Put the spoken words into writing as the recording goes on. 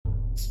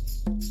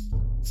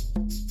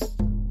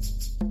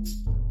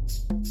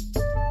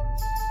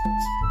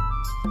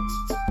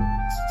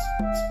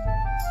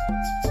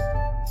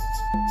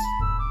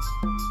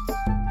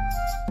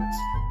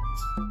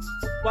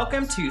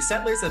Welcome to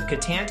Settlers of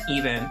Catan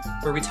Even,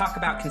 where we talk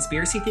about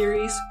conspiracy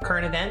theories,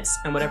 current events,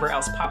 and whatever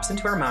else pops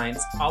into our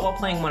minds, all while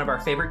playing one of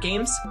our favorite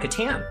games,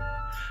 Catan.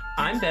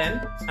 I'm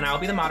Ben, and I'll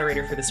be the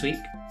moderator for this week.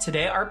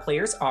 Today, our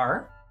players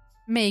are...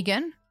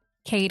 Megan.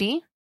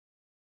 Katie.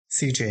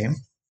 CJ.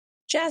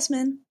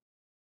 Jasmine.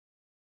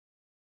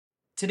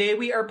 Today,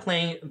 we are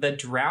playing the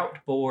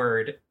Drought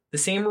Board. The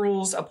same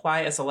rules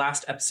apply as the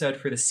last episode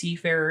for the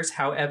Seafarers.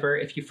 However,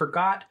 if you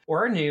forgot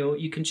or are new,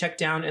 you can check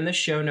down in the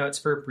show notes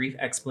for a brief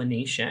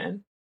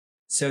explanation.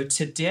 So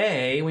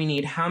today, we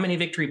need how many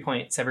victory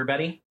points,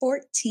 everybody?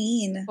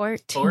 14.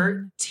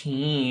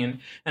 14.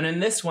 And in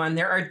this one,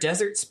 there are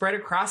deserts spread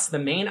across the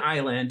main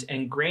island,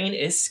 and grain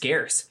is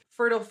scarce.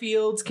 Fertile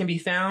fields can be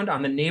found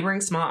on the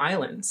neighboring small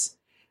islands.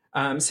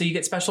 So you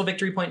get special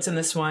victory points in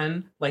this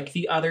one, like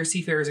the other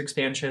Seafarers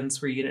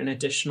expansions, where you get an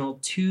additional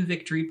 2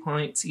 victory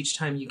points each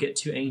time you get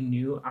to a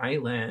new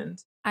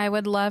island. I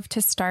would love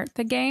to start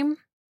the game,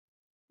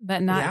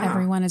 but not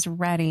everyone is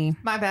ready.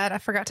 My bad. I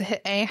forgot to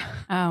hit A.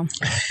 Oh.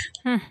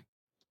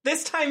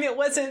 This time it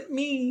wasn't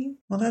me.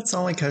 Well, that's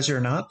only because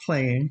you're not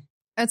playing.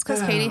 It's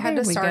because Katie had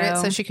to start it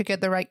so she could get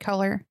the right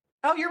color.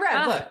 Oh, you're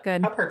right. Look.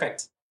 Good. How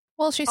perfect.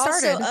 Well, she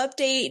started. Also,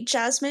 update,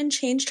 Jasmine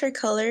changed her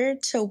color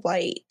to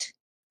white.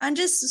 I'm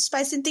just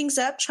spicing things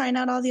up, trying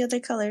out all the other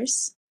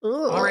colors.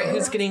 Ooh. All right,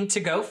 who's getting to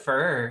go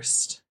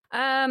first?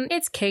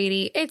 It's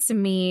Katie. It's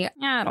me.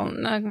 I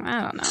don't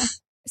know.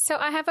 So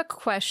I have a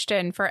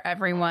question for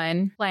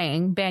everyone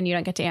playing. Ben, you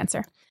don't get to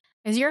answer.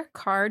 Is your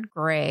card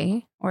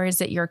gray or is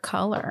it your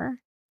color?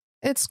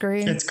 It's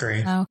gray. It's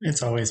gray. Oh.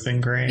 It's always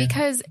been gray.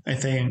 Because I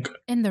think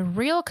in the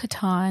real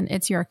Catan,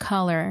 it's your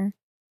color.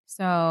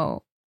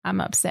 So I'm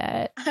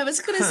upset. I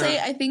was going to say,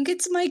 I think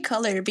it's my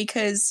color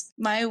because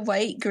my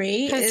white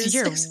gray is...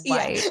 you're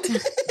white.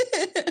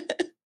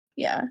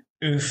 Yeah.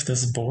 Oof,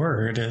 this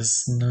board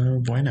is no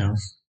bueno.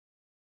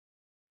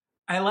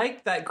 I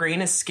like that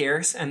grain is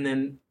scarce, and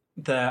then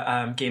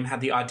the game had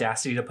the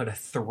audacity to put a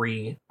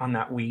 3 on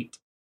that wheat.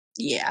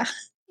 Yeah.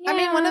 I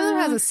mean, one of them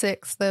has a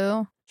 6,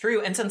 though.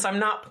 True, and since I'm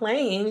not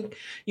playing,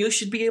 you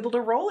should be able to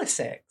roll a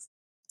 6.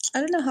 I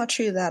don't know how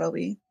true that'll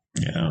be.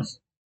 Yeah.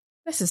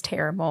 This is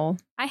terrible.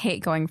 I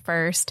hate going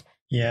first.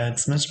 Yeah,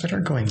 it's much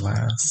better going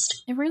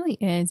last. It really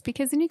is,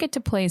 because then you get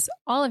to place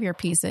all of your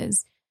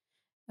pieces.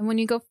 And when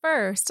you go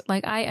first,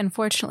 like I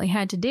unfortunately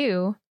had to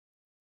do,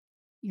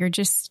 you're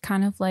just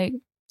kind of like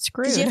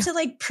screwed. Because you have to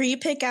like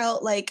pre-pick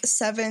out like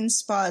 7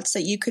 spots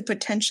that you could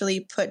potentially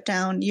put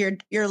down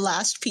your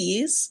last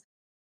piece.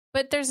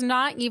 But there's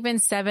not even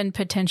 7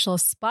 potential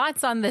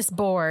spots on this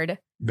board.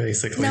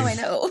 Basically. No, I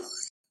know.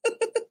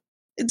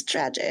 It's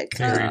tragic.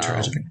 Very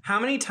tragic. How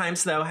many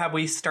times, though, have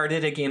we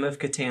started a game of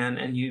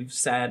Catan and you've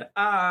said,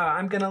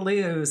 I'm going to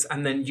lose,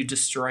 and then you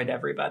destroyed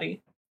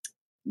everybody?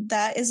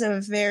 That is a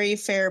very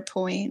fair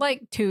point.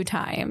 Like 2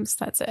 times.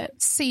 That's it.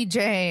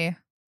 CJ.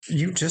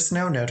 You just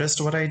now noticed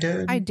what I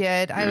did? I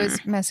did. I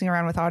was messing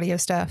around with audio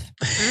stuff.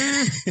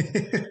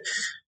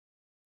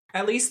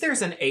 At least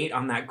there's an 8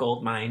 on that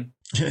gold mine.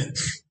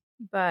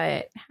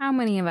 But how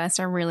many of us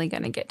are really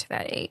going to get to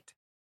that 8?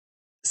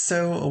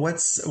 So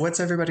what's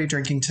everybody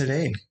drinking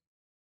today?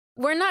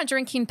 We're not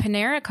drinking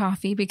Panera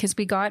coffee because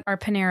we got our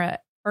Panera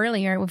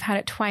earlier. We've had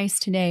it twice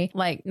today,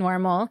 like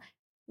normal.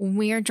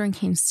 We're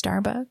drinking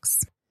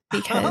Starbucks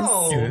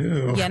because,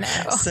 you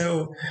know.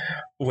 So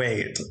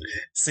wait,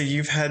 so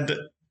you've had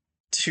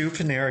 2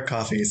 Panera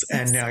coffees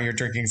and now you're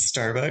drinking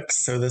Starbucks.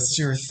 So this is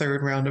your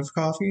 3rd round of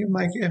coffee.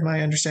 Am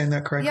I understanding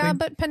that correctly? Yeah,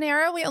 but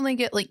Panera, we only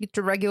get like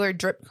the regular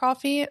drip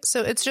coffee.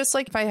 So it's just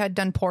like if I had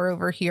done pour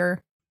over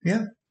here.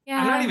 Yeah.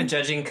 I'm not even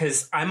judging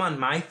because I'm on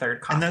my 3rd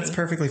coffee. And that's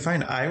perfectly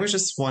fine. I was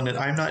just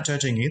I'm not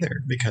judging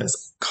either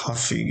because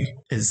coffee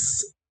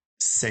is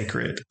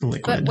sacred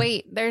liquid. But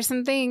wait, there's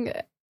something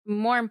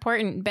more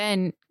important.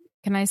 Ben,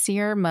 can I see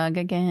your mug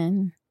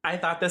again? I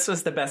thought this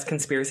was the best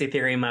conspiracy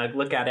theory mug.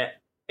 Look at it.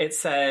 It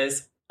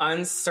says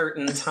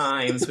uncertain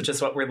times, which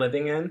is what we're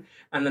living in.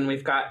 And then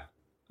we've got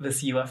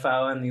this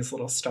UFO and these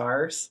little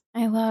stars.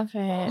 I love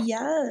it.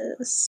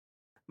 Yes.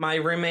 My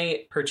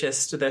roommate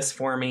purchased this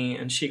for me,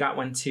 and she got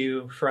one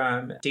too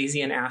from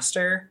Daisy and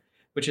Aster,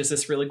 which is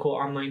this really cool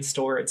online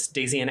store. It's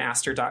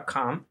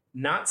daisyandaster.com.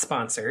 Not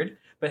sponsored,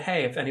 but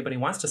hey, if anybody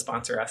wants to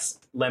sponsor us,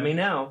 let me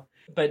know.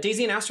 But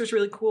Daisy and Aster is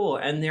really cool,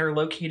 and they're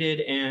located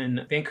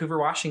in Vancouver,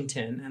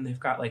 Washington, and they've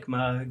got like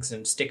mugs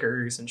and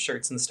stickers and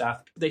shirts and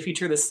stuff. They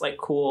feature this like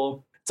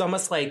cool, it's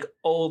almost like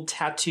old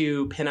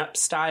tattoo pinup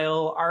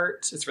style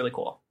art. It's really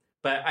cool.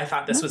 But I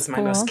thought this was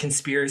my most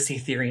conspiracy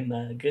theory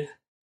mug.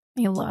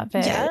 I love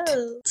it. Yes.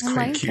 It's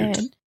quite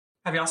cute.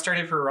 Have y'all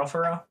started for Roll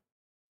for Row?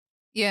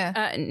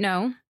 Yeah.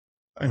 No.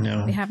 I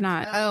know. We have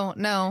not. Oh,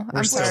 no. We're I'm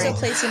We're sorry. still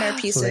placing our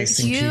pieces.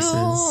 Placing You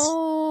pieces.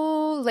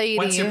 lady.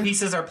 Once your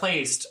pieces are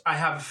placed, I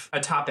have a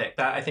topic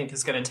that I think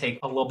is going to take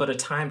a little bit of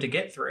time to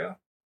get through.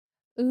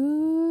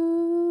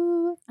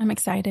 Ooh. I'm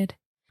excited.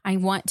 I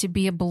want to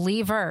be a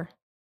believer.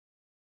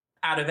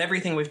 Out of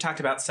everything we've talked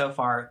about so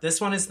far,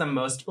 this one is the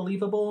most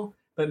believable,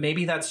 but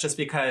maybe that's just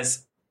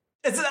because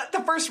it's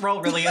the first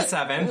roll really a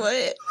 7.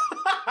 What?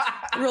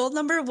 Roll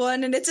number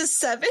 1 and it's a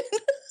 7?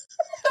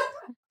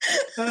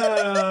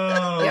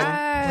 Oh.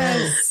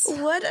 Yes.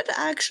 What an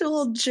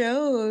actual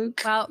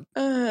joke. Well,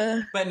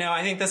 But no,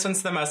 I think this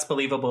one's the most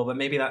believable, but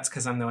maybe that's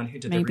because I'm the one who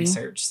did the Maybe.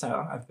 research,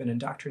 so I've been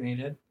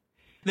indoctrinated.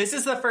 This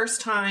is the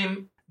first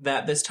time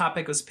that this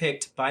topic was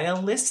picked by a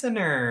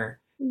listener.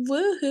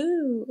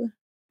 Woohoo.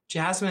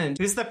 Jasmine,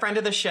 who's the friend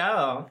of the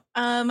show?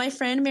 My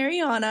friend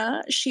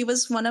Mariana, she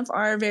was one of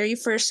our very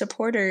first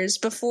supporters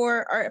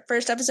before our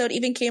first episode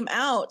even came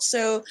out.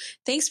 So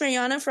thanks,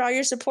 Mariana, for all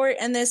your support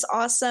and this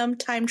awesome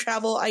time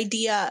travel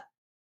idea.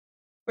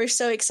 We're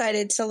so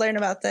excited to learn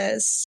about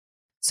this.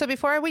 So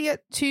before we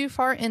get too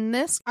far in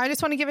this, I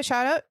just want to give a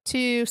shout out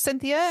to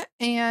Cynthia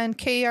and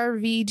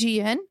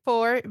KRVGN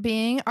for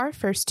being our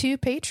first 2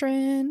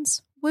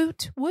 patrons.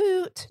 Woot,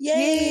 woot.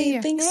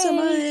 Yay. Thanks so Yay.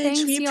 much.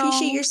 Thanks, We y'all.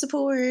 appreciate your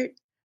support.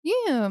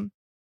 Yeah.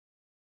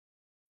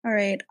 All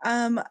right.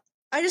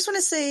 I just want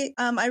to say,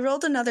 I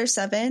rolled another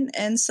 7,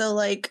 and so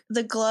like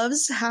the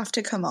gloves have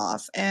to come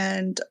off,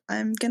 and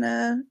I'm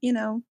gonna,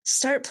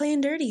 start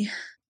playing dirty.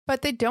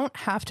 But they don't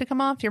have to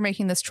come off. You're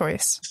making this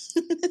choice.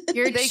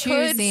 you're They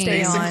could choosing.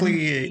 stay on.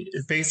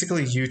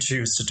 Basically, you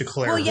choose to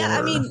declare Well, yeah, I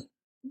war. mean,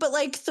 but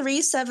like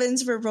 3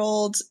 7s were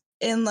rolled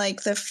in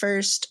like the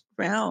first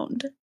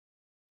round.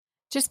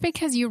 Just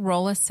because you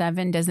roll a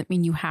 7 doesn't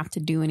mean you have to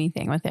do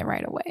anything with it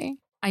right away.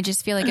 I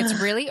just feel like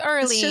it's really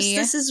early. It's just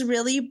this is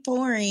really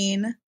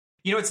boring.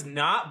 You know, it's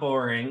not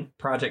boring.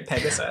 Project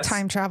Pegasus.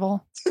 Time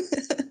travel.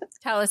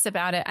 Tell us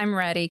about it. I'm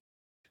ready.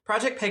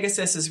 Project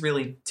Pegasus is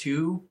really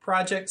 2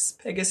 projects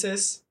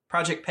Pegasus.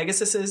 Project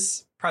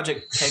Pegasus's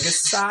Project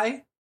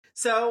Pegasi.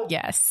 So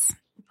Yes.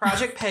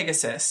 Project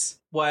Pegasus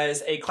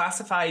was a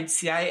classified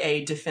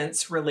CIA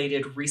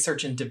defense-related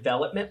research and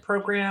development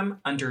program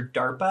under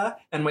DARPA,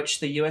 in which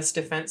the U.S.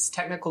 defense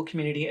technical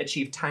community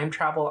achieved time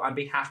travel on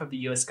behalf of the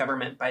U.S.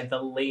 government by the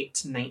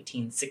late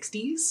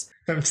 1960s.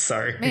 I'm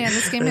sorry. Man,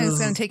 this game is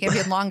going to take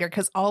even longer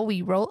because all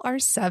we roll are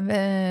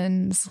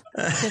 7s.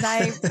 Did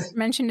I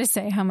mention to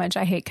say how much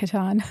I hate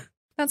Catan?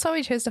 That's why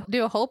we chose to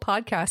do a whole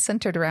podcast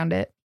centered around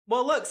it.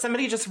 Well, look,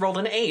 somebody just rolled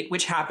an 8,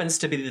 which happens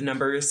to be the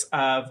numbers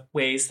of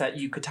ways that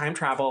you could time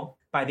travel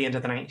by the end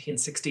of the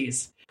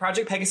 1960s.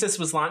 Project Pegasus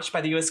was launched by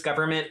the U.S.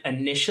 government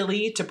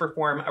initially to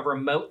perform a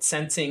remote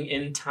sensing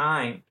in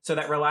time so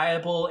that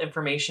reliable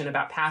information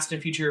about past and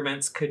future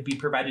events could be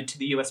provided to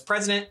the U.S.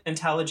 president,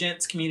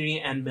 intelligence community,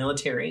 and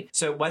military.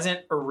 So it wasn't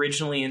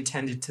originally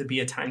intended to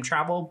be a time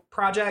travel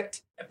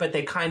project, but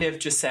they kind of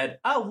just said,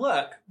 oh,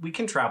 look, we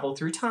can travel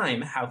through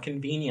time. How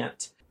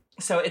convenient.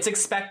 So it's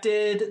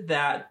expected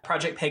that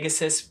Project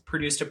Pegasus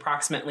produced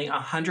approximately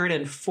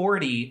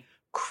 140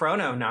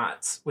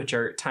 chrononauts, which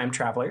are time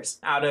travelers,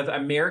 out of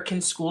American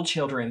school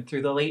children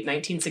through the late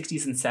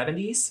 1960s and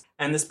 70s.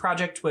 And this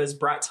project was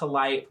brought to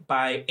light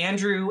by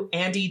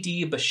Andy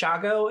D.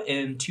 Bashago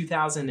in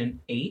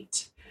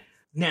 2008.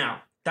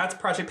 Now, that's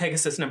Project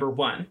Pegasus number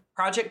 1.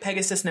 Project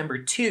Pegasus number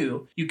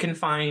 2, you can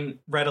find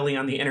readily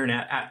on the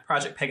internet at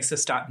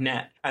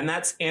projectpegasus.net. And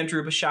that's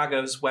Andrew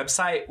Bashago's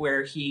website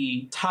where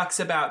he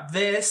talks about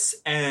this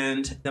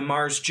and the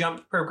Mars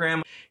Jump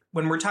program.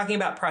 When we're talking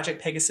about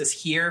Project Pegasus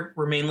here,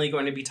 we're mainly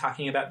going to be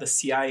talking about the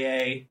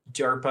CIA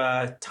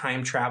DARPA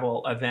time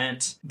travel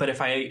event. But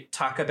if I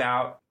talk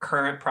about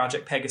current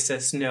Project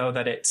Pegasus, know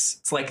that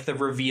it's like the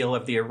reveal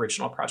of the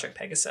original Project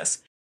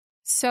Pegasus.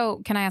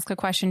 So can I ask a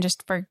question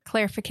just for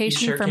clarification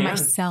You sure for can.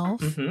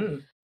 myself? Mm-hmm.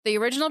 The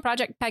original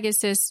Project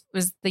Pegasus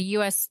was the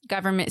U.S.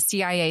 government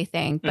CIA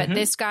thing, but Mhm.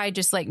 this guy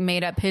just like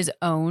made up his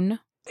own.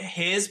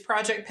 His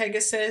Project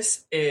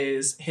Pegasus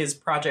is his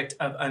project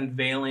of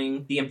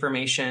unveiling the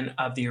information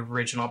of the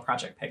original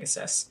Project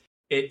Pegasus.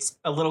 It's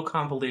a little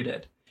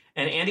convoluted.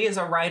 And Andy is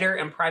a writer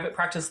and private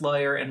practice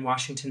lawyer in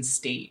Washington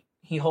State.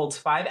 He holds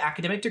 5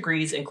 academic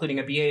degrees, including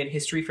a BA in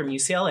history from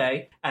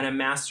UCLA and a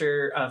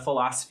Master of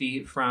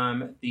Philosophy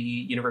from the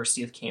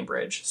University of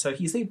Cambridge. So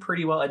he's a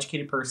pretty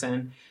well-educated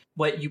person.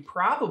 What you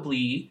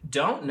probably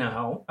don't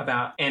know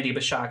about Andy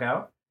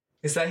Bashago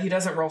is that he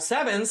doesn't roll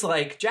 7s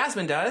like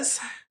Jasmine does.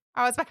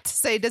 I was about to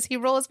say, does he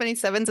roll as many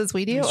 7s as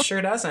we do? He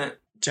sure doesn't.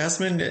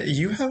 Jasmine,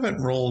 you haven't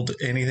rolled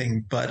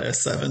anything but a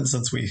 7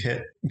 since we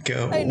hit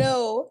go. I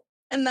know.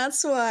 And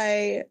that's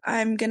why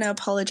I'm going to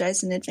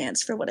apologize in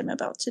advance for what I'm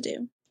about to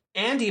do.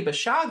 Andy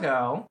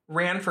Bashago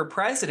ran for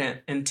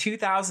president in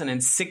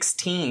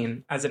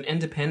 2016 as an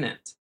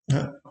independent.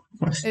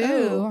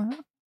 Ooh.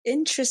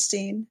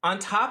 Interesting. On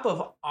top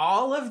of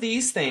all of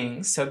these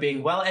things, so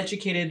being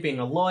well-educated, being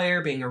a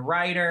lawyer, being a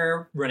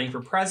writer, running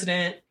for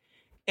president,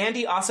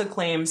 Andy also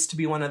claims to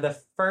be one of the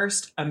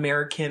first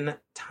American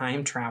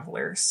time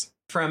travelers.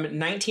 From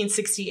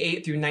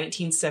 1968 through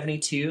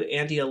 1972,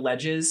 Andy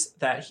alleges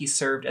that he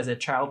served as a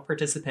child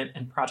participant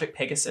in Project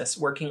Pegasus,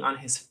 working on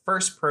his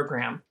first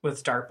program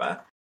with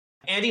DARPA.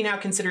 Andy now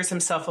considers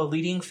himself a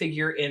leading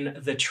figure in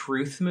the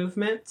Truth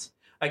Movement,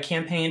 a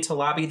campaign to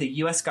lobby the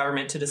U.S.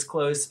 government to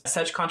disclose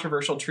such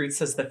controversial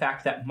truths as the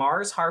fact that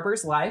Mars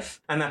harbors life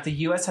and that the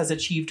U.S. has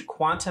achieved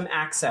quantum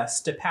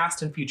access to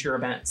past and future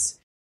events.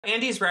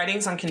 Andy's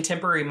writings on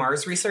contemporary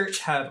Mars research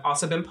have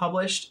also been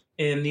published.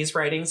 In these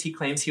writings, he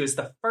claims he was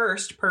the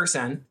first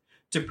person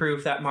to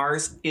prove that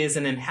Mars is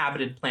an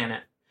inhabited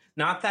planet.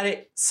 Not that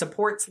it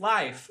supports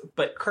life,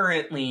 but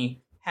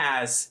currently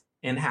has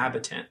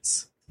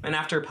inhabitants. And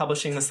after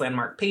publishing this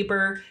landmark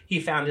paper, he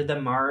founded the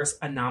Mars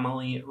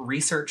Anomaly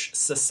Research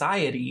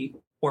Society,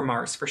 or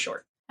Mars for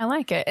short. I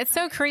like it. It's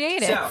so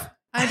creative. So,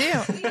 I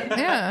do.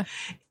 Yeah.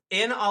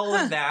 in all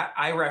of that,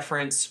 I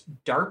reference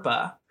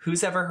DARPA.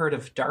 Who's ever heard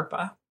of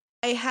DARPA?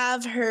 I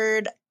have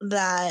heard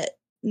that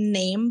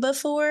name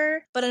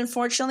before, but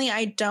unfortunately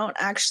I don't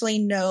actually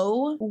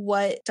know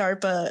what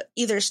DARPA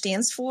either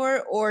stands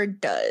for or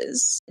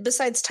does,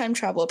 besides time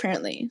travel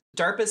apparently.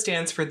 DARPA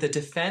stands for the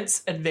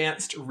Defense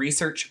Advanced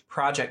Research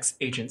Projects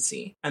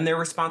Agency, and they're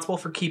responsible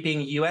for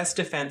keeping U.S.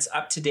 defense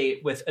up to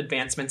date with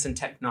advancements in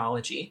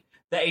technology.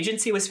 The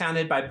agency was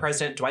founded by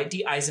President Dwight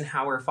D.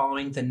 Eisenhower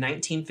following the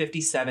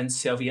 1957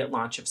 Soviet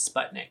launch of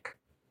Sputnik.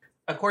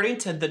 According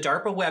to the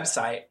DARPA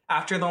website,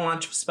 after the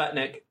launch of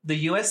Sputnik, the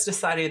U.S.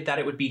 decided that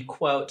it would be,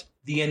 quote,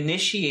 the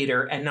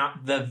initiator and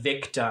not the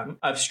victim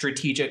of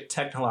strategic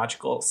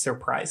technological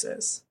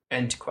surprises,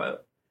 end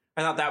quote.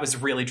 I thought that was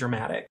really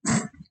dramatic.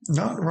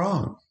 Not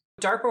wrong.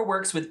 DARPA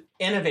works with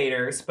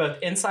innovators, both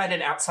inside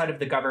and outside of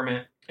the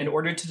government, in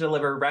order to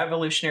deliver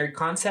revolutionary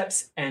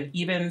concepts and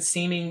even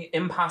seeming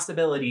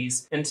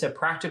impossibilities into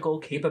practical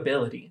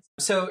capabilities.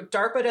 So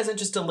DARPA doesn't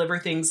just deliver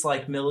things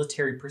like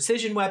military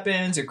precision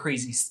weapons or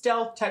crazy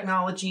stealth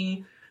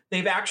technology.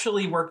 They've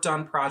actually worked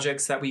on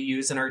projects that we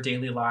use in our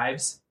daily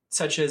lives,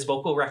 such as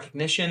vocal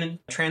recognition,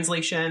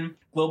 translation,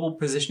 global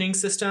positioning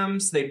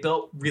systems. They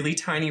built really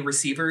tiny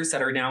receivers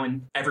that are now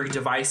in every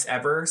device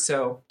ever.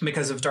 So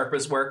because of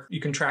DARPA's work, you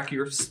can track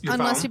your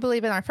Unless phone. you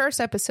believe in our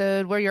first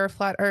episode where you're a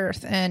flat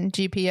earth and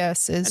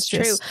GPS is That's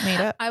just true.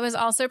 made up. I was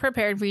also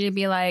prepared for you to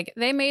be like,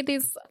 they made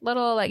these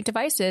little like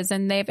devices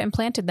and they've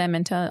implanted them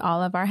into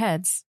all of our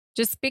heads.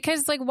 Just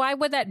because, like, why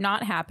would that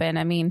not happen?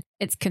 I mean,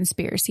 it's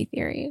conspiracy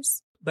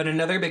theories. But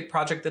another big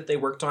project that they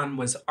worked on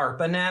was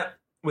ARPANET,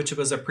 which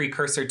was a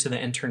precursor to the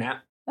internet.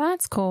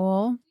 That's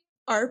cool.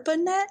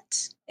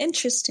 ARPANET?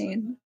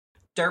 Interesting.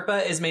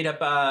 DARPA is made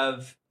up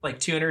of like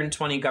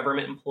 220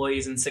 government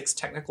employees and 6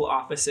 technical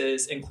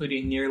offices,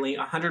 including nearly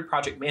 100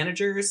 project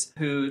managers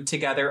who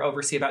together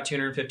oversee about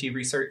 250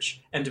 research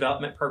and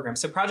development programs.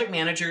 So project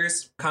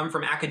managers come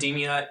from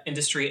academia,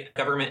 industry,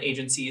 government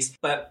agencies,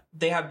 but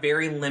they have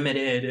very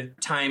limited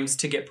times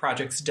to get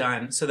projects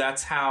done. So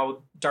that's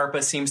how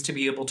DARPA seems to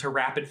be able to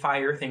rapid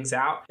fire things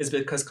out, is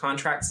because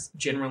contracts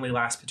generally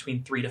last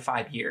between 3 to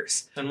 5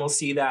 years. And we'll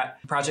see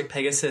that Project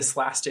Pegasus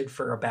lasted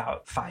for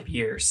about 5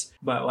 years,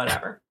 but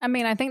whatever. I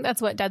mean, I think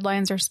that's what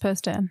deadlines are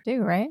supposed to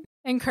do, right?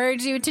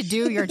 Encourage you to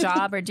do your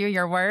job or do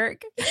your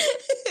work.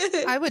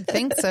 I would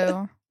think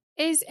so.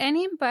 Is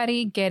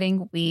anybody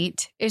getting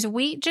wheat? Is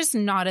wheat just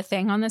not a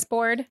thing on this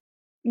board?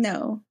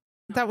 No.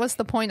 That was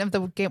the point of the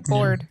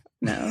board.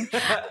 No.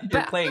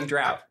 You're playing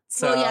drought.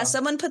 So Well, yeah,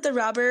 someone put the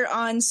rubber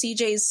on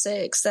CJ's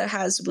 6 that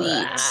has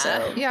wheat,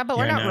 so... Yeah, but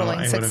we're Yeah, not no, rolling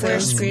I would've sixes. We're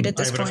gotten- screwed at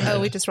this I would've point. had- Oh,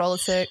 we just roll a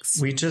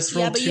 6. We just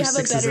rolled Yeah, but 2 you have a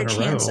sixes better in a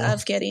chance row.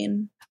 of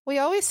getting We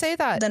always say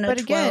that, than a but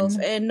 12,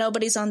 again, and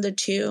nobody's on the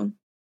 2.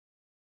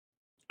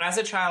 as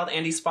a child,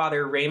 Andy's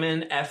father,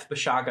 Raymond F.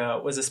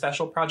 Bashaga, was a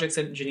special projects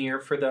engineer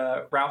for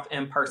the Ralph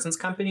M. Parsons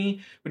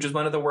Company, which is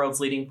one of the world's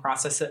leading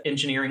process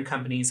engineering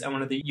companies and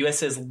one of the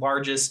U.S.'s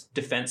largest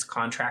defense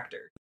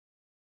contractors.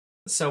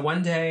 So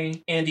one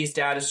day, Andy's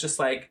dad is just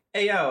like,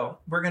 hey, yo,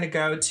 we're going to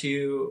go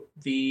to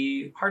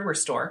the hardware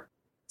store.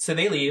 So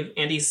they leave.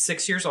 Andy's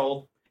 6 years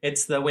old.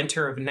 It's the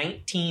winter of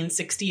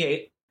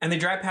 1968. And they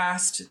drive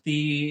past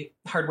the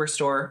hardware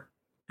store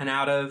and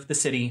out of the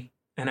city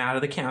and out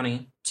of the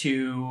county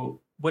to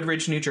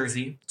Woodridge, New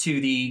Jersey, to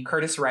the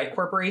Curtis Wright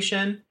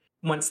Corporation.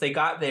 Once they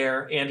got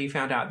there, Andy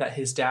found out that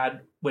his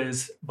dad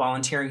was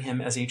volunteering him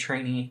as a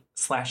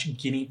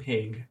trainee/guinea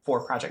pig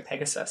for Project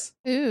Pegasus.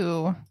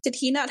 ooh. Did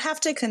he not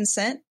have to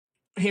consent?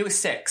 He was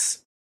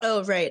 6.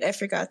 Oh, right. I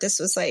forgot. This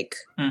was like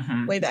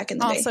Mm-hmm. way back in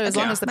the Also, day. as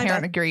long Yeah. as the My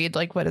parent bad. agreed,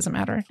 like, what does it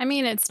matter? I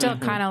mean, it's still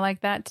Mhm. kind of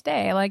like that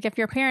today. Like, if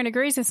your parent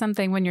agrees to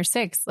something when you're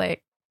 6,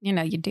 like, you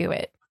know, you do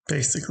it.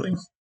 Basically.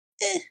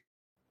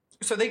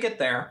 So they get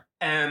there,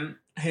 and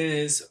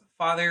his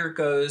father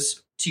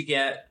goes to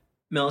get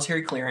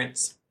military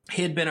clearance.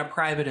 He had been a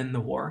private in the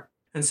war.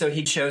 And so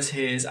he shows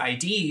his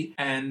ID,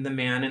 and the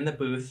man in the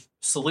booth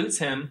salutes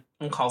him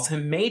and calls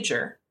him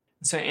Major.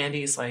 So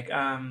Andy's like,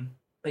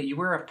 but you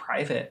were a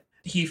private.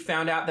 He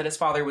found out that his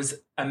father was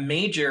a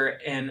major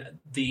in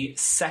the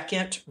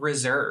 2nd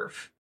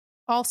Reserve.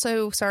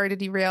 Also, sorry to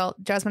derail,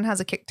 Jasmine has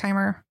a kick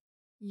timer.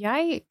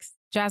 Yikes.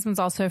 Jasmine's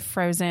also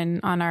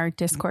frozen on our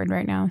Discord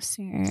right now.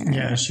 So.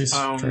 Yeah, she's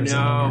Oh frozen no,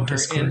 on our her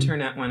Discord.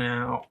 internet went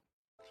out.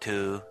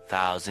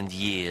 2,000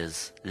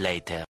 years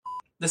later.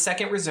 The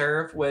 2nd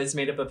Reserve was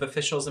made up of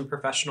officials and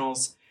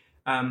professionals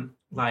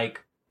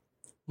like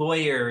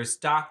lawyers,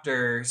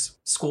 doctors,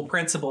 school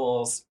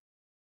principals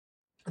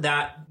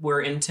that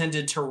were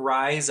intended to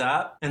rise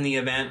up in the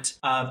event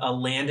of a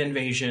land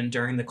invasion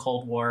during the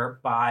Cold War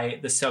by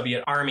the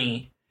Soviet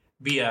Army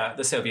via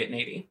the Soviet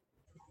Navy.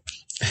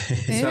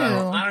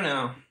 So, I don't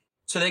know.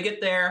 So they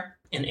get there,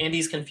 and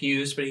Andy's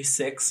confused, but he's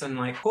 6 and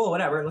like, cool,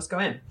 whatever, let's go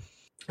in.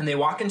 And they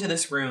walk into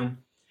this room,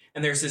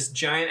 and there's this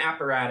giant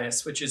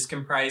apparatus, which is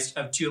comprised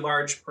of 2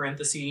 large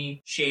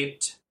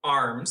parenthesis-shaped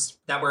arms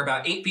that were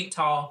about 8 feet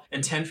tall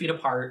and 10 feet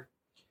apart.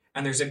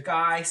 And there's a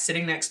guy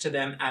sitting next to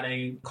them at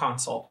a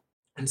console.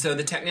 And so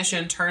the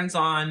technician turns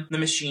on the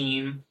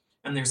machine,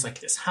 and there's like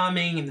this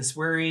humming and this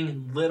whirring,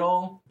 and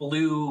little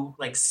blue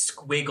like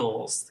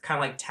squiggles, kind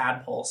of like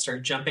tadpoles,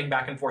 start jumping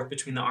back and forth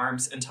between the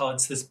arms until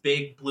it's this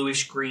big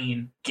bluish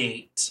green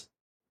gate.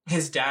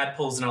 His dad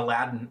pulls an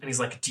Aladdin, and he's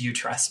like, "Do you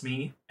trust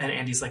me?" And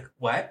Andy's like,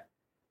 "What?"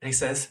 And he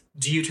says,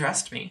 "Do you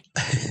trust me?"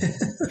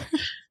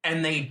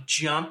 And they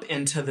jump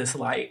into this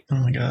light. Oh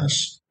my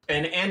gosh.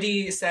 And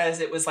Andy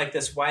says it was like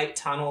this white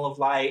tunnel of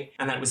light,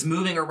 and that it was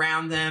moving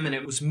around them, and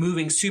it was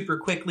moving super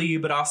quickly,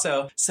 but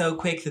also so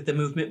quick that the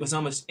movement was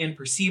almost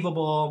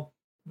imperceivable.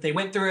 They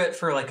went through it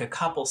for like a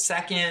couple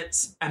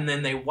seconds, and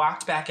then they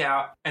walked back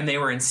out, and they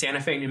were in Santa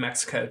Fe, New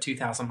Mexico,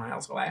 2,000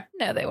 miles away.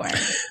 No, they weren't.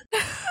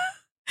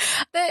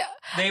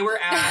 They were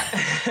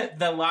at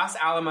the Los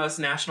Alamos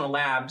National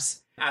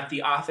Labs at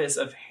the office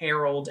of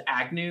Harold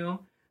Agnew,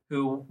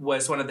 who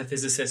was one of the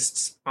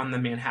physicists on the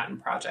Manhattan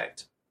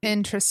Project.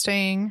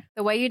 Interesting.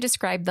 The way you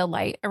described the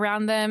light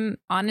around them,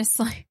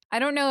 honestly, I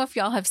don't know if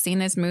y'all have seen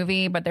this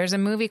movie, but there's a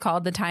movie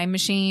called The Time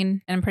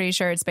Machine, and I'm pretty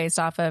sure it's based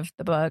off of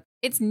the book.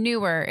 It's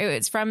newer.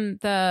 It's from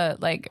the,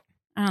 like,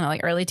 I don't know,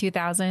 like early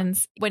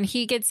 2000s. When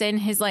he gets in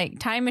his, like,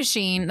 time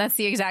machine, that's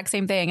the exact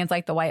same thing. It's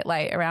like the white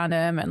light around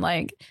him, and,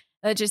 like,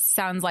 that just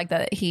sounds like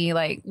that he,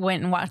 like,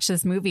 went and watched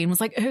this movie and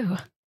was like, ooh.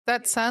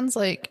 That sounds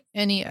like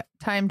any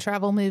time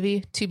travel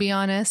movie, to be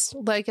honest.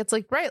 Like, it's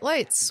like bright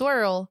lights,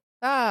 swirl,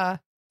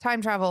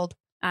 time traveled.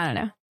 I don't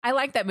know. I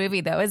like that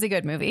movie, though. It's a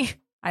good movie.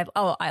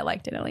 I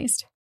liked it, at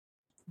least.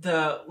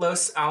 The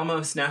Los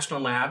Alamos National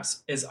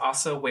Labs is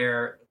also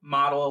where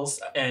models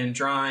and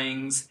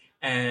drawings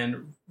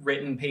and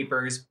written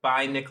papers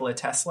by Nikola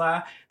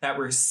Tesla that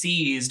were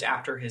seized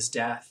after his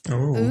death.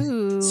 Oh.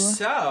 Ooh.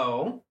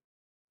 So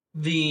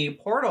the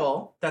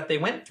portal that they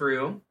went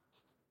through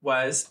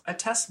was a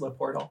Tesla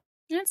portal.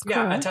 That's cool.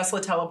 Yeah, a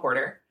Tesla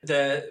teleporter.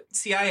 The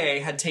CIA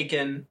had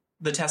taken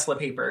the Tesla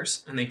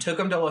papers, and they took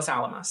them to Los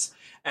Alamos.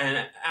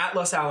 And at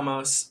Los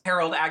Alamos,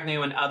 Harold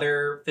Agnew and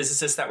other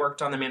physicists that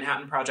worked on the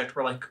Manhattan Project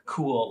were like,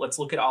 cool, let's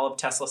look at all of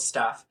Tesla's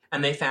stuff.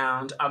 And they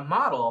found a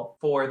model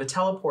for the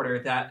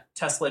teleporter that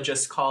Tesla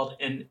just called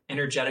an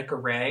energetic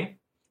array,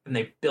 and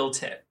they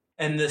built it.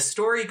 And the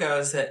story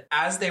goes that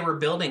as they were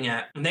building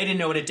it, and they didn't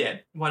know what it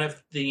did, one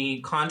of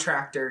the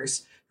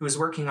contractors who was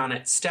working on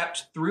it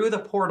stepped through the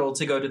portal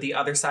to go to the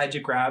other side to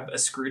grab a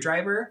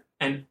screwdriver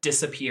and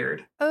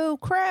disappeared. Oh,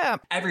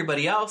 crap.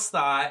 Everybody else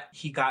thought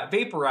he got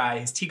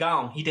vaporized. He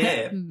gone. He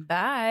did.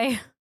 Bye.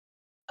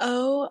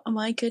 Oh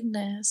my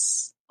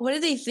goodness. What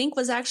did they think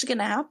was actually going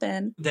to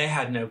happen? They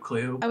had no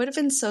clue. I would have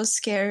been so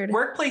scared.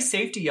 Workplace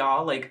safety,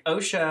 y'all, like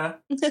OSHA.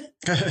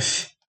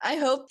 I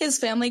hope his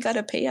family got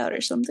a payout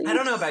or something. I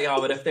don't know about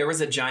y'all, but if there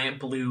was a giant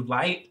blue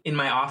light in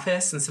my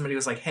office and somebody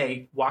was like,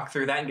 hey, walk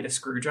through that and get a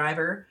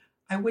screwdriver,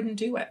 I wouldn't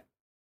do it.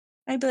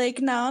 I'd be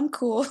like, no, I'm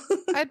cool.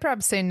 I'd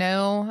probably say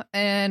no.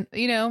 And,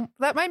 you know,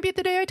 that might be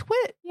the day I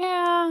quit.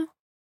 Yeah.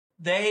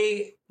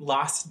 They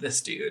lost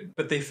this dude,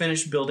 but they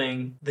finished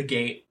building the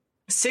gate.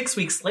 6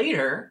 weeks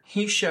later,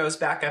 he shows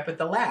back up at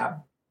the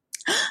lab.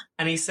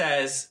 And he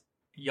says,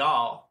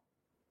 y'all,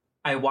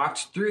 I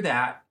walked through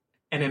that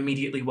and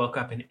immediately woke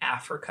up in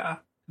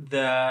Africa.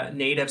 The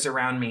natives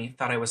around me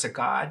thought I was a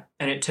god.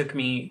 And it took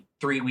me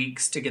 3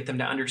 weeks to get them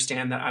to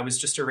understand that I was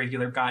just a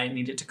regular guy and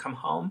needed to come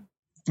home.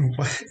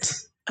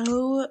 What?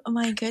 Oh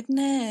my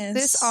goodness.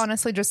 This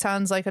honestly just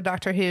sounds like a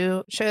Doctor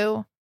Who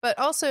show. But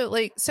also,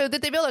 like, so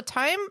did they build a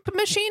time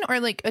machine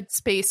or like a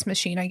space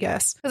machine, I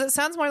guess? Because it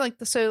sounds more like,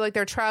 so like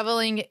they're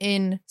traveling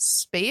in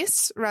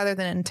space rather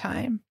than in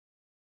time.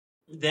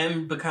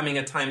 Them becoming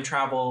a time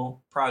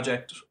travel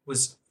project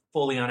was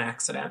fully on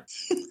accident.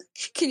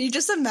 Can you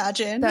just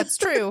imagine? That's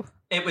true.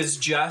 It was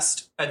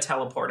just a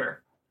teleporter.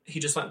 He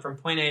just went from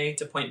point A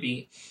to point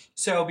B.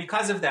 So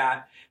because of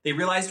that, they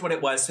realized what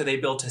it was, so they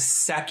built a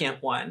second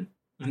one.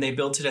 And they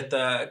built it at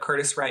the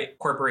Curtiss-Wright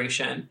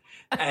Corporation.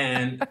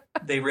 And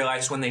they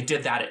realized when they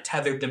did that, it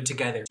tethered them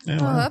together.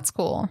 Oh, that's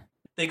cool.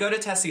 They go to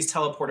test these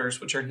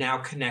teleporters, which are now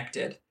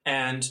connected.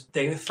 And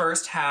they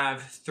first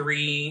have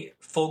 3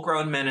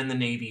 full-grown men in the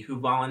Navy who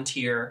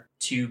volunteer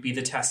to be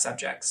the test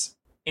subjects.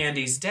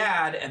 Andy's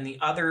dad and the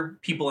other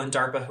people in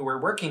DARPA who were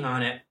working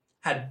on it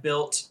had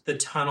built the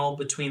tunnel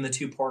between the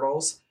 2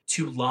 portals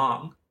too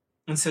long.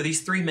 And so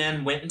these 3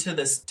 men went into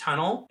this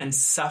tunnel and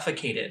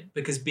suffocated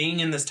because being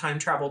in this time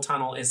travel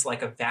tunnel is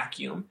like a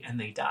vacuum, and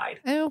they died.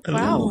 Oh,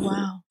 wow. Oh,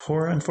 wow.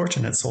 Poor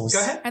unfortunate souls.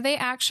 Go ahead. Are they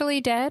actually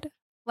dead?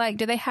 Like,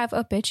 do they have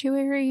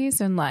obituaries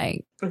and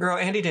like? Girl,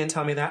 Andy didn't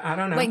tell me that. I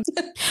don't know. Like,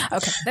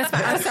 okay, that's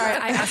fine. I'm sorry.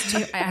 I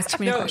asked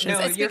too many questions.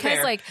 It's you're because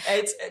fair. like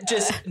it's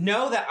just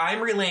know that I'm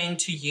relaying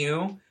to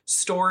you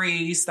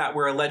stories that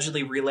were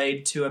allegedly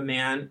relayed to a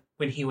man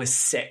when he was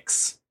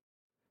 6.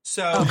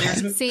 So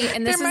there's see,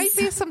 and There this might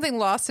be something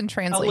lost in a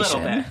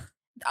translation. little bit.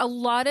 a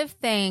lot of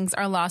things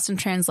are lost in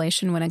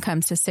translation when it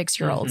comes to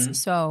 6-year-olds. Mhm.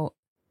 So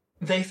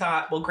They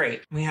thought, well,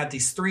 great. We had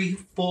these 3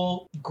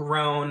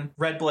 full-grown,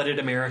 red-blooded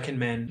American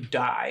men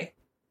die.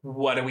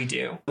 What do we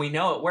do? We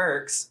know it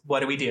works. What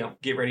do we do?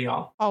 Get ready,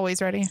 y'all.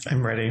 Always ready.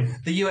 I'm ready.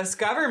 The U.S.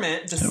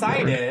 government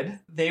decided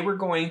they were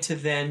going to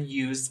then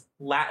use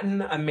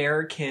Latin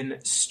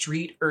American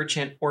street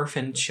urchin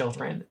orphan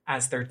children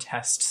as their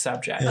test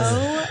subjects.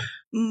 Oh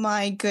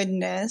my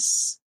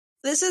goodness.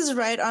 This is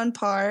right on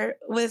par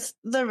with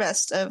the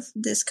rest of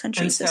this And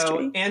country's so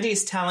history.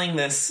 Andy's telling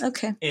this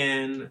Okay.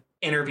 in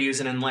interviews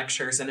and in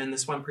lectures. And in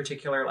this one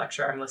particular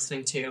lecture I'm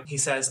listening to, he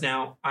says,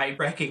 now, I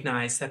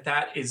recognize that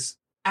that is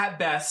at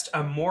best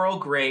a moral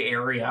gray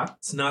area.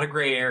 It's not a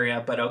gray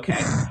area, but okay.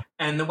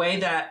 And the way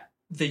that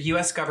the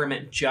U.S.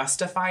 government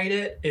justified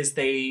it is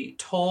they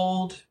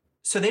told,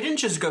 so they didn't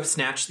just go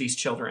snatch these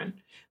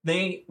children.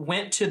 They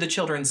went to the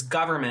children's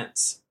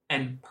governments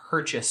and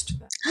purchased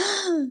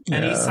them.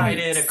 And he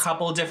cited a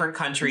couple different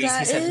countries. That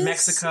He said is-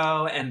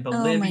 Mexico and Oh my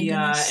Bolivia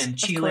goodness. and Of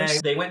Chile.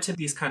 course. They went to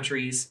these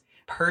countries,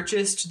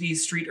 purchased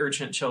these street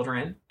urchin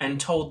children, and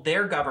told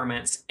their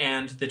governments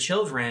and the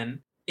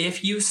children,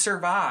 if you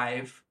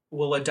survive,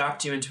 we'll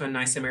adopt you into a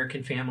nice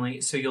American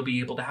family so you'll be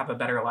able to have a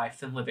better life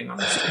than living on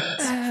the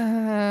streets.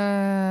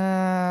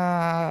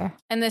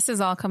 and this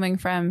is all coming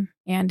from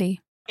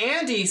Andy.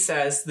 Andy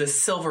says the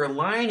silver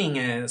lining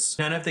is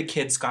none of the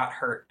kids got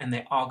hurt and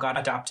they all got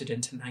adopted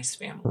into nice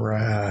families.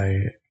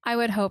 Right. I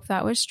would hope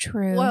that was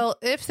true. Well,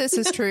 if this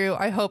is true,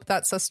 I hope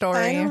that's a I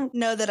story. don't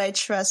know that I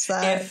trust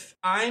that. If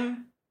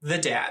I'm the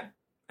dad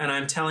and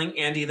I'm telling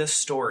Andy this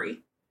story,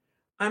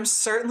 I'm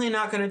certainly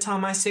not going to tell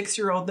my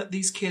 6-year-old that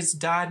these kids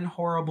died in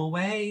horrible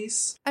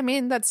ways. I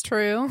mean, that's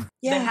true.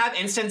 They Yeah. have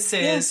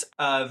instances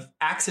of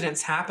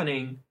accidents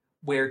happening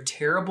where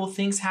terrible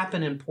things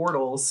happen in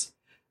portals.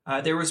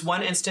 There was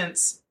one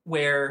instance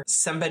where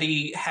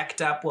somebody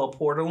hecked up while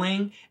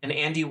portaling, and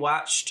Andy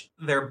watched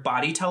their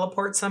body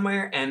teleport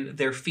somewhere and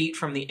their feet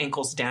from the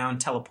ankles down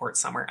teleport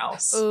somewhere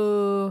else.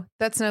 Ooh,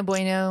 that's no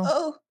bueno.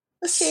 Oh,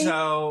 okay.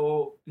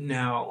 So,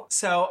 no.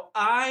 So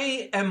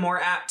I am more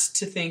apt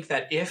to think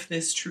that if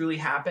this truly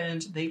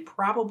happened, they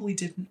probably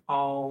didn't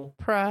all.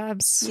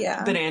 Perhaps.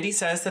 Yeah. But Andy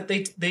says that they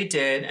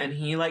did, and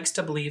he likes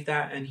to believe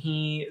that, and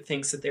he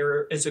thinks that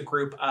there is a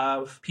group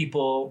of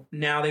people,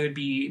 now they would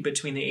be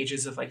between the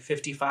ages of like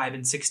 55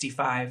 and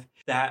 65,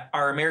 that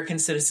are American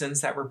citizens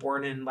that were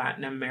born in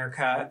Latin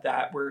America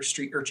that were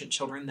street urchin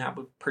children that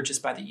were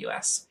purchased by the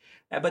U.S.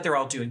 But they're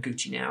all doing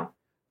Gucci now.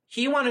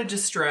 He wanted to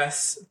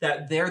stress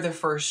that they're the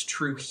first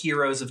true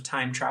heroes of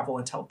time travel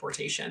and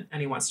teleportation,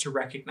 and he wants to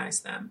recognize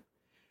them.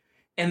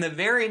 In the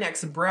very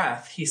next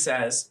breath, he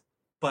says,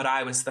 but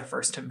I was the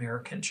first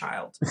American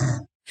child.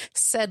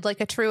 Said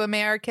like a true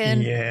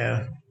American.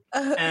 Yeah.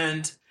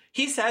 And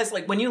he says,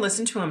 like, when you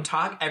listen to him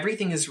talk,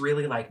 everything is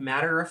really like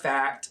matter of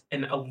fact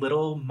and a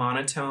little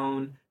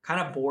monotone, kind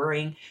of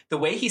boring. The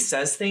way he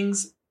says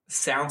things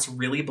sounds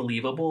really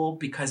believable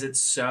because it's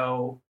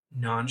so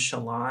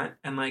nonchalant,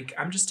 and like,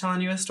 I'm just telling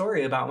you a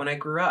story about when I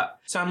grew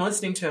up. So I'm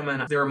listening to him,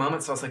 and there were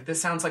moments I was like,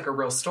 this sounds like a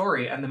real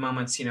story, and the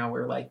moments, you know,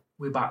 where like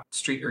we bought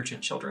street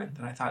urchin children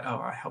that I thought, oh,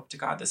 I hope to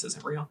God this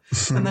isn't real.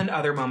 And then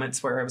other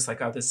moments where I was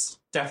like, oh, this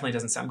definitely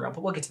doesn't sound real,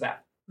 but we'll get to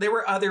that. There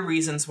were other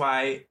reasons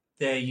why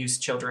they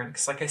used children,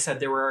 because like I said,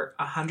 there were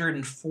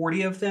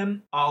 140 of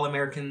them, all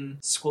American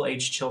school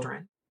age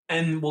children,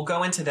 and we'll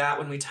go into that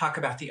when we talk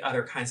about the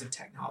other kinds of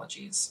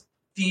technologies.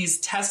 These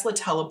Tesla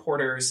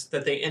teleporters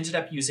that they ended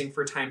up using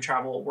for time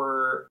travel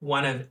were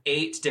one of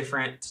 8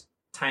 different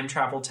time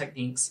travel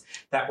techniques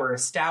that were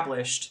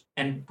established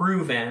and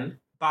proven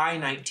by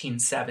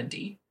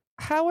 1970.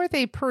 How were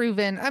they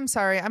proven? I'm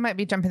sorry, I might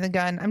be jumping the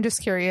gun. I'm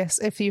just curious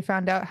if you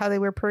found out how they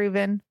were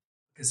proven.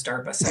 Because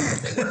DARPA said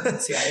that they were. The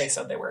CIA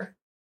said they were.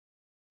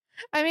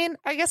 I mean,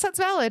 I guess that's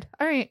valid.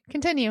 All right,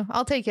 continue.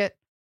 I'll take it.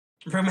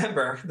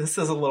 Remember, this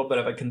is a little bit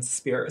of a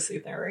conspiracy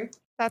theory.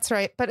 That's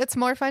right. But it's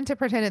more fun to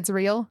pretend it's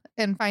real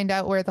and find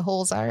out where the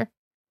holes are.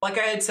 Like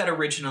I had said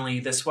originally,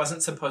 this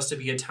wasn't supposed to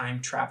be a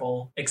time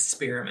travel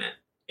experiment.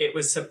 It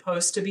was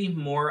supposed to be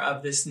more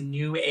of this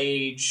new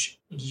age,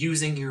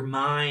 using your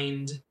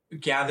mind,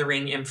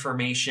 gathering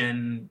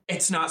information.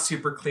 It's not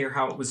super clear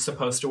how it was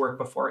supposed to work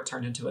before it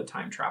turned into a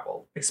time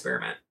travel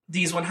experiment.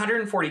 These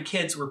 140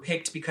 kids were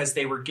picked because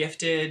they were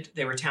gifted,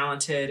 they were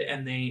talented,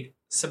 and they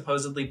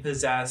supposedly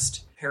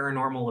possessed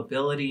paranormal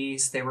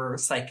abilities. They were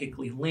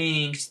psychically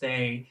linked.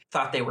 They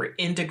thought they were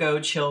indigo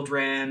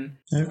children.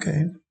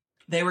 Okay.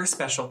 They were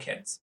special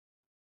kids.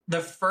 The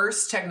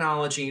first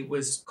technology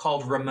was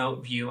called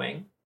remote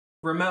viewing.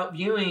 Remote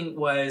viewing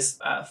was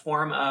a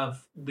form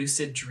of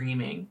lucid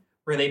dreaming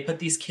where they put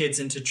these kids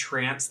into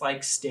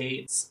trance-like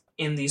states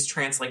in these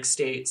trance-like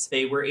states,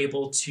 they were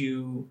able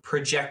to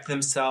project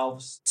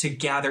themselves to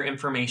gather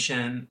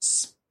information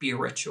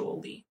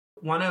spiritually.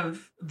 One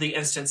of the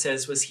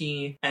instances was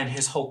he and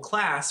his whole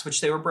class,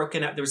 which they were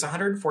broken up. There was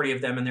 140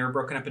 of them, and they were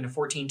broken up into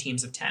 14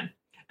 teams of 10.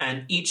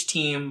 And each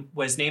team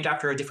was named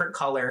after a different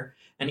color,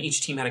 and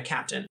each team had a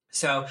captain.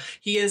 So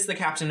he is the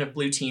captain of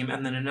blue team,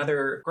 and then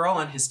another girl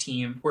on his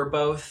team were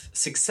both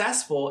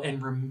successful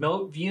in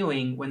remote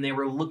viewing when they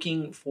were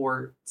looking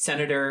for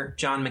Senator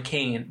John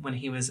McCain when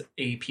he was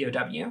a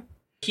POW.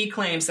 He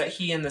claims that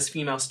he and this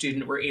female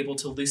student were able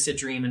to lucid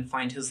dream and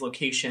find his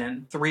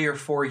location 3 or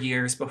 4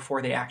 years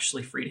before they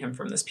actually freed him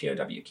from this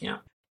POW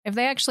camp. If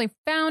they actually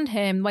found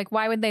him, like,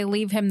 why would they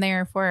leave him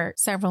there for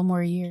several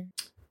more years?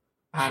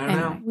 I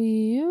don't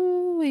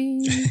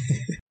know.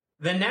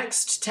 The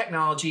next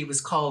technology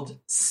was called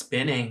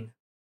spinning.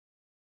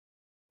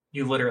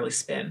 You literally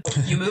spin.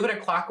 You move in a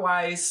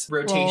clockwise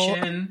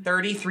rotation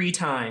 33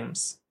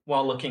 times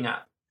while looking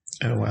up.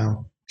 Oh,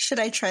 wow. Should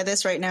I try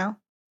this right now?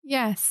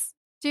 Yes.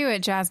 Do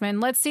it, Jasmine.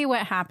 Let's see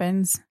what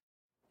happens.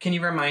 Can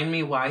you remind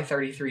me why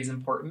 33 is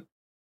important?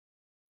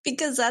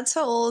 Because that's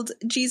how old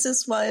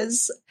Jesus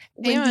was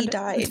when he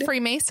died.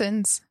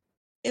 Freemasons.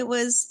 It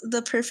was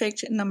the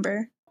perfect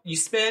number. You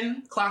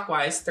spin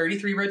clockwise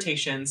 33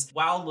 rotations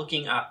while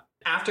looking up.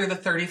 After the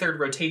 33rd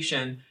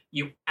rotation,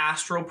 you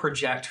astral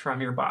project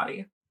from your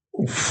body.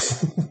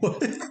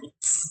 What?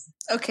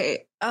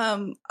 Okay,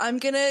 I'm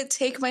gonna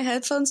take my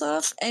headphones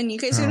off, and you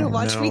guys are gonna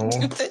watch me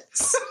do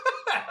this.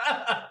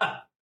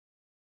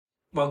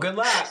 Well, good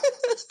luck.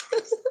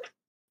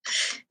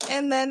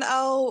 And then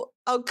I'll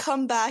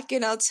come back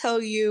and I'll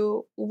tell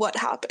you what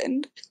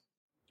happened.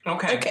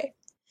 Okay.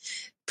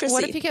 Proceed.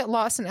 What if you get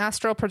lost in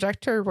astral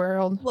projector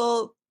world?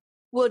 Well,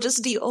 we'll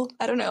just deal.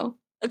 I don't know.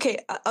 Okay,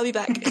 I'll be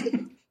back.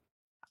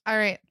 All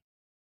right.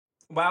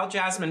 While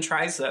Jasmine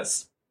tries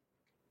this,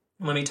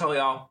 let me tell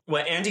y'all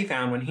what Andy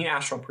found when he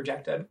astral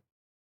projected.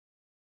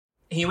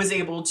 He was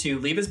able to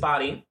leave his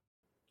body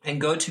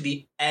and go to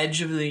the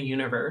edge of the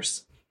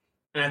universe.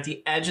 And at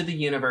the edge of the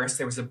universe,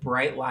 there was a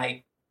bright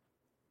light.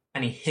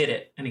 And he hit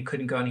it, and he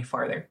couldn't go any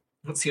farther.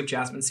 Let's see if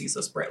Jasmine sees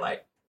this bright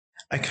light.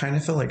 I kind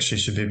of feel like she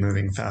should be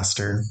moving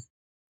faster.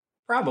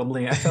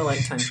 Probably. I feel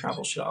like time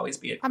travel should always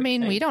be a quick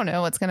thing. We don't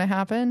know what's going to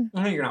happen.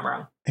 No, you're not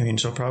wrong. I mean,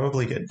 she'll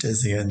probably get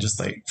dizzy and just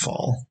like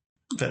fall,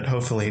 but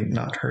hopefully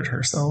not hurt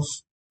herself.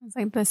 It's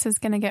like, this is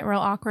going to get real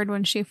awkward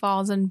when she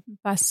falls and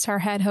busts her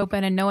head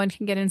open and no one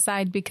can get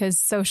inside because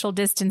social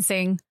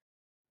distancing.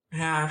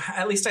 Yeah,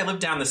 at least I live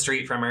down the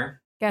street from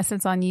her. Guess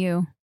it's on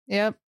you.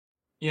 Yep.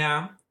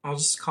 Yeah, I'll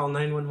just call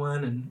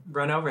 911 and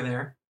run over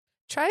there.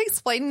 Try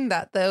explaining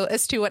that, though,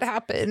 as to what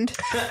happened.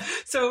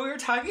 So we were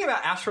talking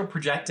about astral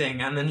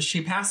projecting, and then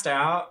she passed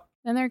out.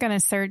 Then they're going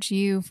to search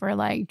you for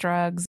like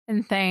drugs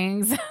and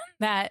things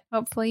that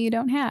hopefully you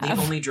don't have.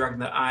 The only drug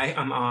that I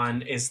am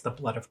on is the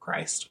blood of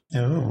Christ.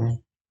 Oh.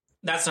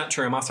 That's not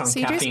true. I'm also on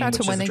CJ's caffeine, about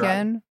which to win is a drug.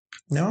 again.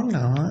 No, I'm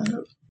not.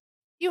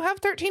 You have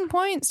 13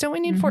 points. Don't we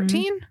need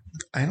 14?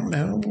 I don't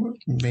know.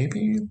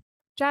 Maybe.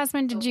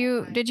 Jasmine, did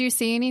you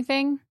see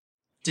anything?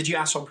 Did you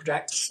astral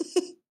project?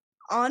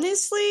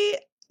 Honestly,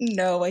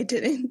 no, I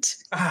didn't.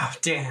 Oh,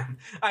 damn.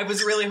 I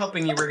was really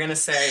hoping you were going to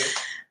say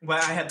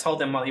what I had told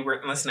them while you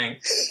weren't listening.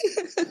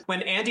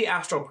 When Andy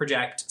astral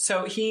project,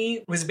 so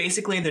he was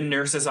basically the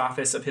nurse's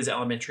office of his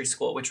elementary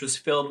school, which was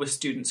filled with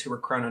students who were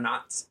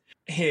chrononauts.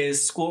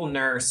 His school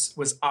nurse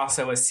was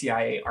also a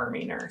CIA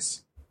Army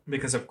nurse,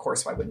 because of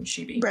course, why wouldn't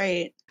she be?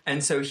 Right.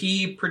 And so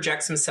he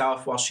projects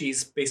himself while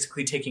she's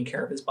basically taking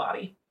care of his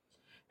body.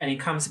 And he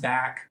comes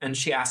back and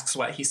she asks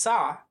what he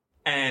saw.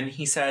 And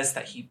he says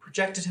that he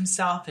projected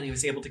himself and he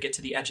was able to get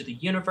to the edge of the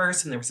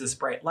universe and there was this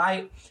bright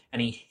light and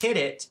he hit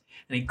it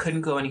and he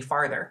couldn't go any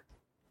farther.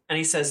 And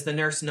he says, the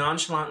nurse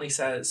nonchalantly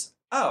says,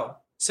 oh,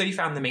 so you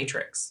found the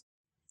Matrix.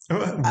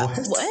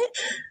 What?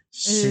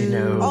 She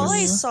knows. All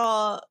I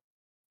saw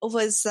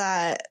was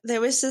that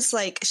there was this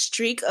like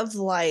streak of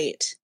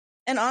light.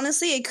 And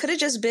honestly, it could have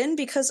just been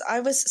because I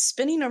was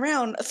spinning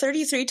around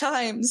 33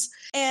 times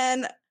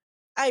and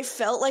I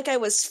felt like I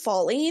was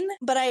falling,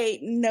 but I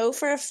know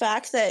for a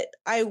fact that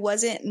I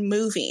wasn't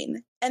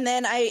moving. And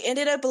then I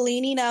ended up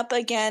leaning up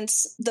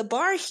against the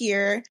bar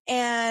here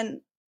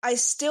and I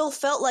still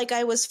felt like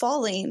I was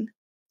falling,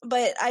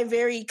 but I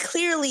very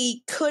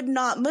clearly could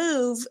not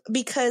move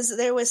because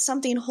there was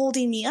something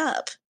holding me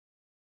up.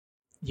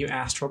 You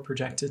astral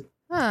projected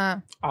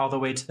All the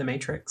way to the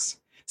Matrix.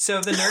 So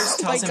the nurse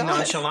tells him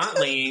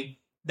nonchalantly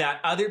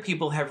that other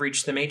people have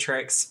reached the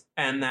Matrix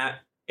and that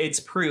it's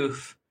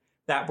proof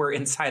that we're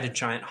inside a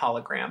giant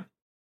hologram.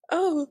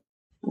 Oh.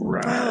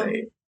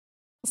 Right.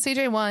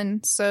 CJ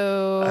won,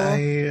 so...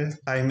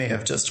 I may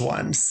have just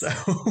won, so...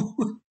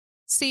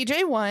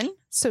 CJ won,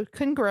 so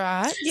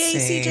congrats. Yay,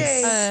 Thanks.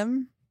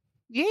 CJ.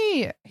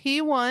 Yay.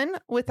 He won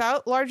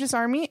without largest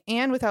army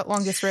and without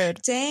longest road.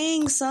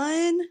 Dang,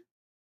 son.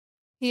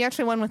 He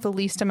actually won with the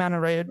least amount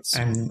of roads.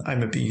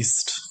 I'm a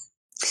beast.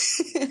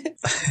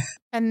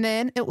 And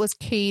then it was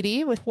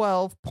Katie with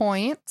 12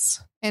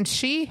 points, and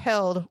she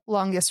held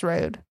longest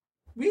road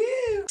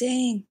Woo!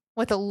 Dang.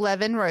 with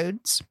 11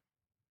 roads.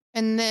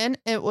 And then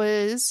it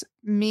was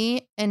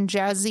me and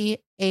Jazzy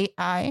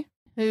AI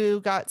who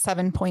got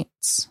 7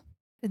 points.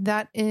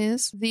 That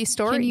is the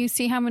story. Can you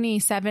see how many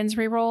 7s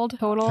we rolled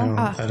total?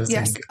 Oh, that is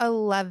yes, ink.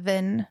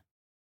 11.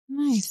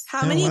 Nice.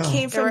 How Oh, many wow.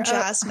 came There were, from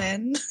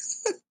Jasmine?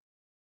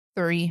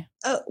 3.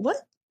 Oh, what?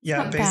 Yeah,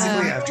 Not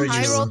basically bad. after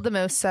I you rolled the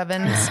most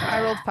 7s.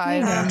 I rolled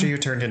 5. after you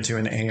turned into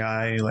an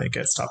AI, like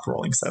it stopped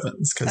rolling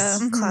 7s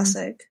because Mhm.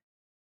 Classic.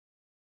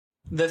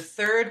 The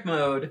third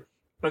mode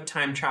of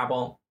time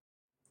travel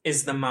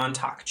is the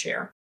Montauk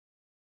chair.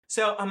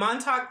 So a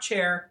Montauk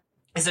chair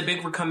is a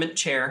big recumbent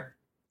chair,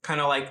 kind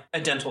of like a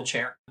dental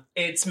chair.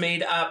 It's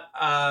made up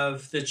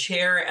of the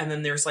chair, and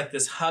then there's like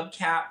this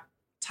hubcap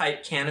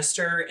type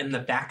canister in the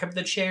back of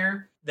the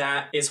chair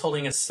that is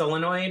holding a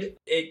solenoid.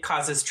 It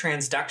causes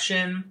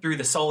transduction through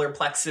the solar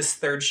plexus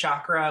third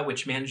chakra,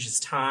 which manages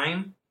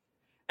time.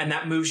 And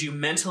that moves you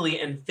mentally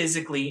and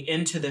physically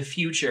into the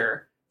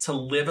future to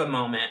live a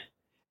moment.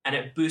 And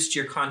it boosts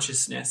your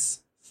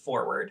consciousness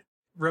forward.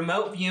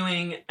 Remote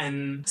viewing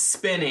and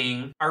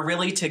spinning are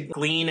really to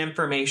glean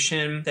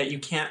information that you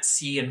can't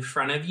see in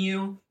front of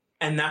you.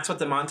 And that's what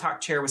the Montauk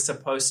chair was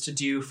supposed to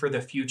do for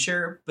the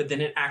future, but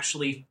then it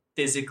actually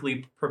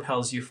physically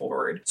propels you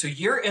forward. So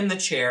you're in the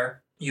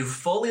chair, you've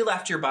fully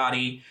left your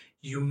body,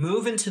 you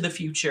move into the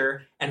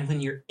future, and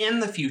when you're in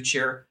the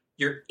future,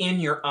 you're in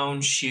your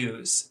own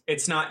shoes.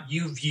 It's not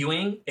you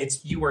viewing,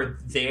 it's you are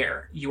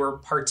there. You are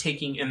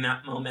partaking in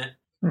that moment.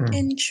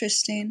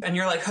 Interesting. And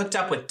you're like hooked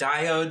up with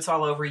diodes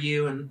all over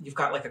you, and you've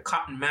got like a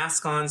cotton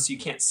mask on so you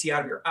can't see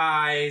out of your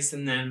eyes.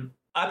 And then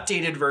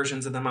updated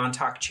versions of the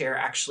Montauk chair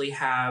actually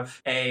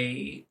have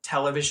a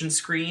television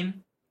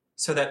screen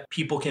so that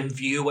people can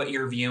view what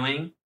you're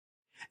viewing.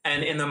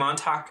 And in the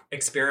Montauk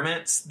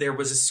experiments, there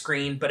was a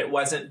screen, but it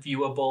wasn't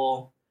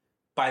viewable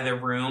by the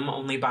room,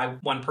 only by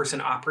one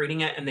person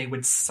operating it, and they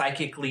would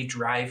psychically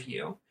drive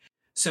you.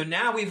 So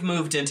now we've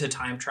moved into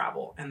time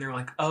travel, and they're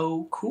like,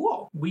 oh,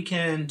 cool. We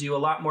can do a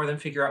lot more than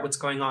figure out what's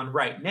going on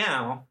right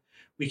now.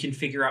 We can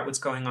figure out what's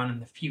going on in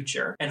the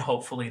future and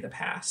hopefully the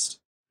past.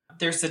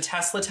 There's the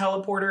Tesla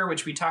teleporter,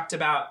 which we talked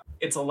about.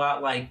 It's a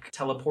lot like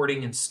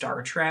teleporting in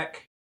Star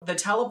Trek. The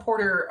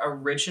teleporter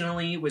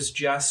originally was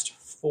just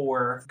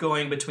for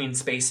going between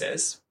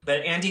spaces.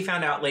 But Andy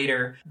found out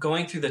later,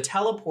 going through the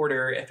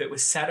teleporter, if it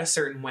was set a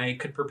certain way,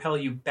 could propel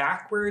you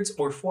backwards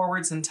or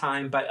forwards in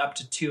time by up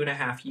to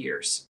 2.5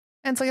 years.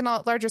 And it's like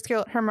a larger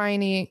scale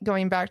Hermione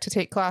going back to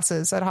take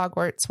classes at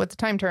Hogwarts with the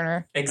time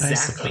turner.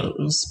 Exactly. I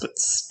suppose, but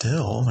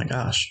still, oh my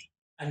gosh.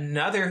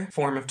 Another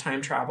form of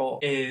time travel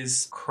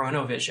is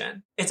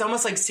chronovision. It's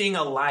almost like seeing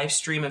a live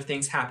stream of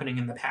things happening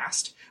in the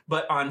past,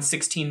 but on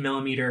 16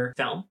 millimeter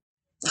film.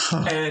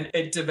 Huh. And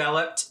it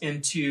developed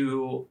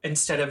into,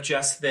 instead of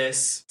just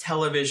this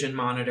television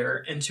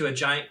monitor, into a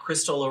giant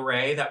crystal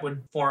array that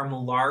would form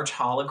large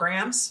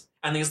holograms.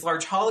 And these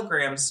large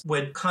holograms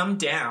would come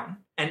down.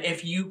 And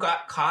if you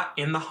got caught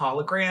in the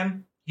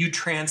hologram, you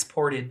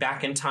transported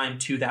back in time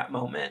to that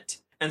moment.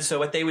 And so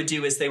what they would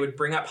do is they would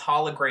bring up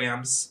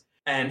holograms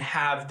and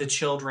have the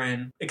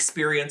children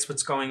experience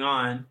what's going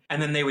on.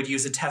 And then they would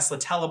use a Tesla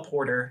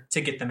teleporter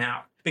to get them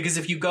out. Because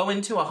if you go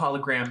into a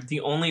hologram,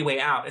 the only way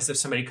out is if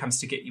somebody comes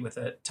to get you with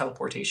a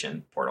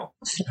teleportation portal.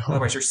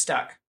 Otherwise, you're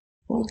stuck.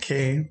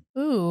 Okay.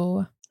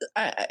 Ooh.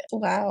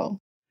 Wow.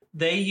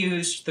 They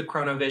used the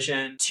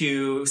chronovision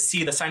to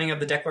see the signing of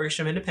the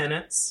Declaration of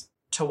Independence,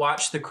 to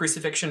watch the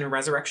crucifixion and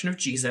resurrection of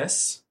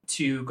Jesus,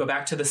 to go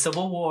back to the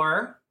Civil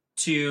War,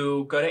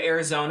 to go to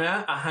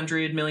Arizona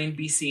 100 million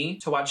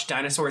BC to watch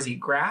dinosaurs eat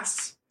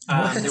grass.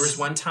 There was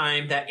one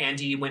time that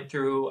Andy went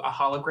through a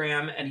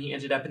hologram and he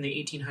ended up in the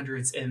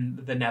 1800s in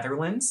the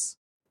Netherlands.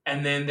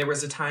 And then there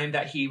was a time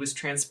that he was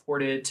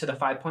transported to the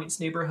Five Points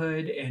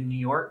neighborhood in New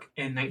York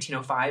in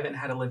 1905 and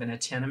had to live in a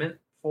tenement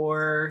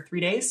for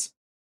 3 days.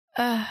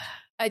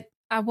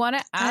 I want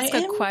to ask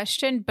a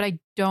question, but I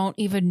don't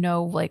even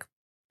know like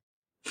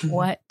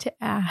what to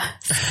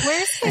ask.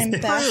 Where's his I'm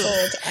proof?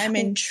 baffled. I'm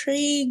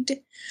intrigued.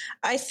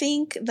 I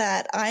think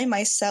that I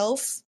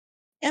myself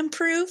am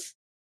proof.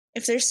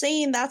 If they're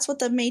saying that's what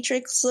the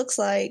Matrix looks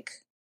like,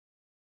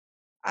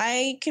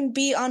 I can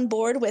be on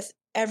board with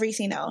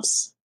everything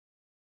else.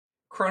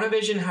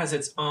 Chronovision has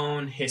its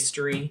own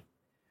history,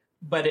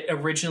 but it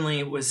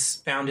originally was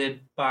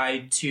founded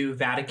by 2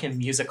 Vatican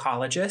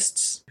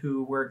musicologists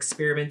who were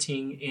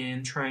experimenting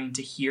in trying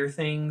to hear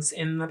things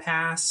in the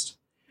past.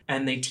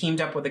 And they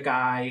teamed up with a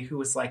guy who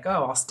was like,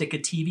 oh, I'll stick a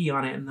TV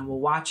on it and then we'll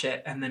watch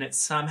it. And then it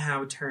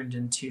somehow turned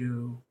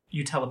into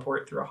you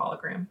teleport through a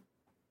hologram.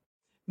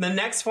 The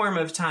next form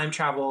of time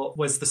travel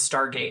was the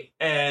Stargate.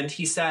 And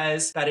he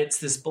says that it's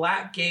this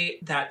black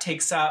gate that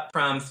takes up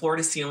from floor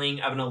to ceiling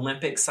of an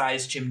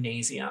Olympic-sized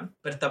gymnasium.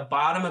 But at the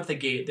bottom of the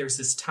gate, there's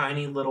this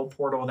tiny little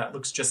portal that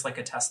looks just like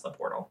a Tesla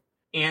portal.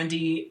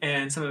 Andy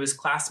and some of his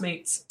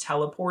classmates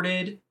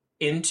teleported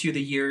into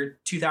the year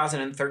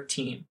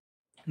 2013.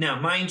 Now,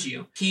 mind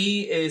you,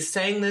 he is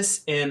saying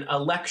this in a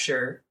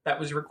lecture that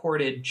was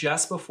recorded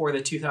just before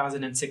the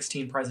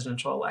 2016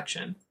 presidential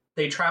election.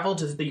 They traveled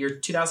to the year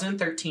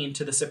 2013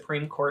 to the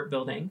Supreme Court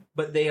building,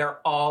 but they are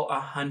all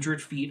 100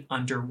 feet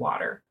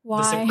underwater. Why?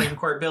 The Supreme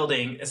Court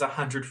building is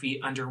 100 feet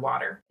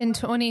underwater. In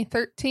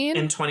 2013?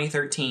 In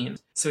 2013.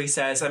 So he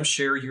says, I'm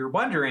sure you're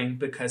wondering,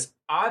 because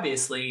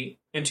obviously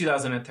in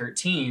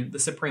 2013, the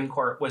Supreme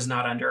Court was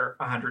not under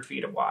 100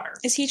 feet of water.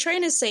 Is he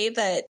trying to say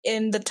that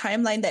in the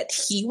timeline that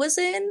he was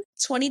in,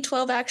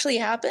 2012 actually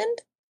happened?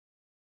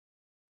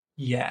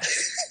 Yes.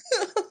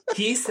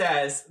 He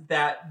says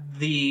that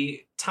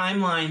the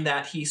timeline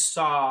that he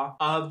saw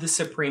of the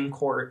Supreme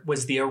Court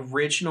was the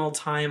original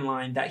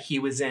timeline that he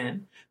was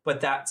in,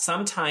 but that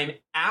sometime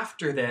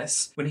after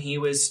this, when he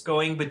was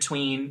going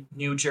between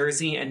New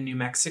Jersey and New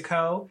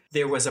Mexico,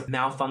 there was a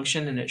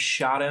malfunction and it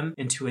shot him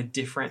into a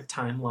different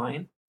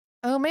timeline.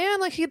 Oh man,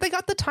 like they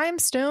got the time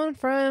stone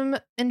from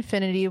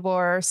Infinity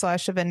War /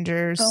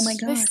 Avengers. Oh my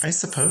god. I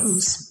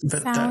suppose.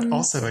 But that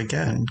also,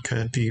 again,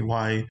 could be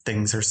why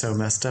things are so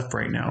messed up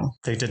right now.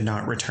 They did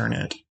not return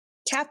it.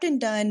 Captain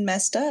Dunn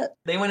messed up.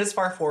 They went as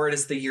far forward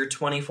as the year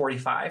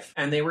 2045,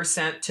 and they were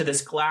sent to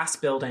this glass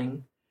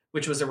building,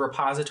 which was a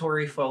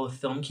repository full of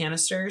film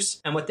canisters.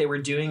 And what they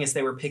were doing is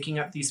they were picking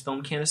up these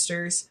film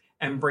canisters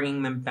and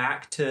bringing them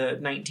back to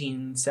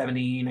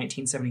 1970,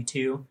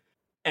 1972.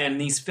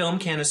 And these film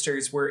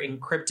canisters were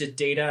encrypted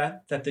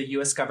data that the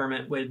US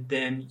government would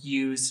then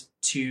use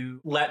to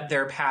let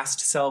their past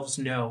selves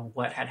know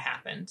what had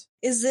happened.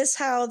 Is this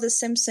how The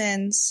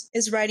Simpsons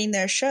is writing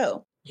their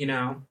show? You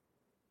know,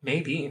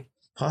 maybe.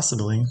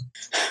 Possibly.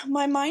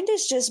 My mind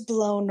is just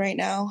blown right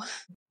now.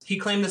 He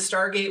claimed the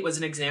Stargate was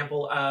an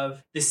example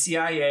of the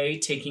CIA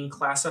taking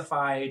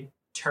classified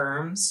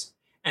terms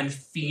and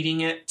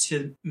feeding it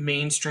to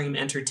mainstream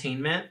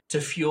entertainment to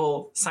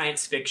fuel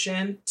science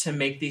fiction to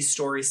make these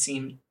stories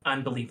seem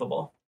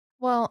unbelievable.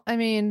 Well, I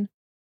mean,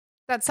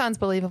 that sounds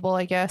believable,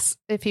 I guess,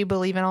 if you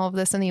believe in all of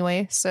this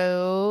anyway.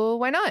 So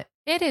why not?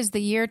 It is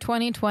the year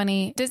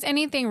 2020. Does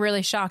anything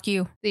really shock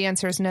you? The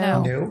answer is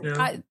no.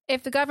 No.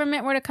 If the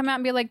government were to come out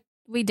and be like,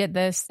 we did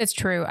this, it's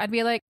true, I'd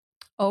be like,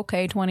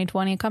 okay,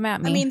 2020, come at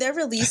me. I mean, they're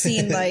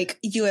releasing like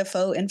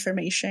UFO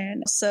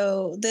information.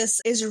 So this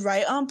is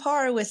right on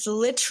par with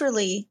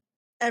literally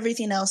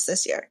everything else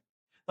this year.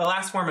 The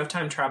last form of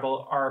time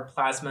travel are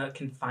plasma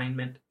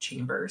confinement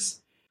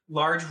chambers.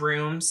 Large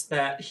rooms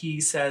that he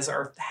says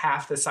are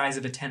half the size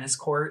of a tennis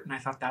court. And I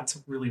thought that's a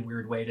really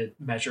weird way to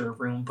measure a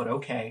room, but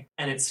okay.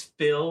 And it's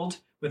filled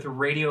with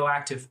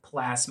radioactive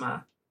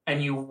plasma.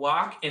 And you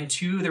walk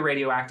into the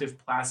radioactive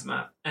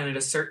plasma, and at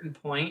a certain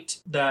point,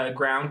 the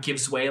ground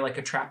gives way like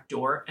a trap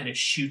door, and it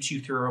shoots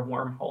you through a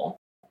wormhole.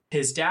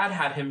 His dad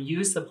had him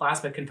use the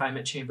plasma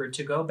confinement chamber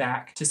to go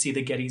back to see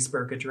the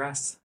Gettysburg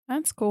Address.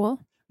 That's cool.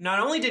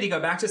 Not only did he go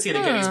back to see the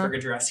Gettysburg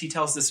Address, he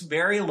tells this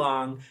very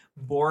long,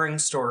 boring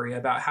story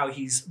about how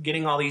he's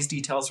getting all these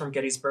details from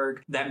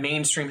Gettysburg that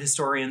mainstream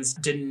historians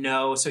didn't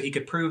know, so he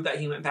could prove that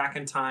he went back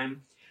in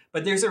time.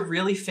 But there's a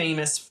really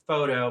famous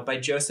photo by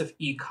Joseph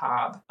E.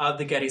 Cobb of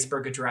the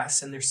Gettysburg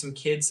Address, and there's some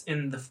kids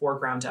in the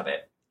foreground of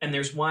it. And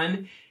there's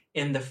one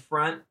in the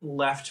front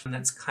left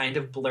that's kind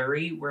of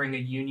blurry, wearing a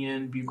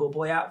Union Bugle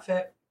Boy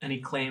outfit, and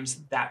he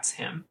claims that's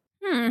him.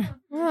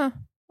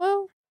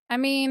 Well, I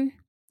mean,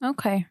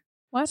 okay.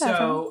 Whatever.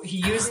 So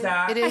he used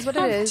that it is what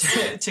it is.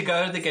 to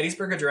go to the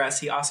Gettysburg Address.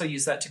 He also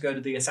used that to go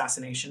to the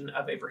assassination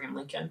of Abraham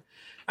Lincoln.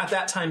 At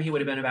that time, he would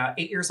have been about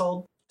 8 years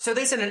old. So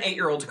they sent an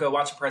 8-year-old to go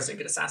watch a president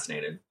get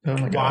assassinated. Oh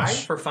my Why?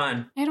 gosh. For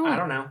fun. I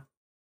don't know.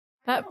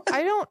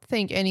 I don't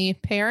think any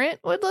parent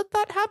would let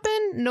that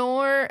happen,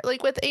 nor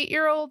like with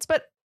 8-year-olds,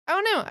 but I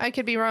don't know. I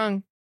could be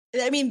wrong.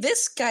 I mean,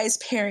 this guy's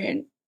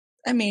parent,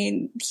 I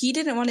mean, he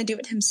didn't want to do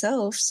it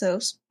himself, so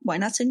why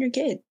not send your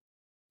kid?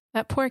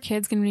 That poor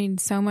kid's going to need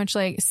so much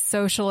like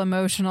social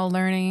emotional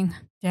learning.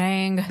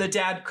 Dang. The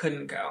dad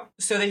couldn't go.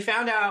 So they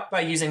found out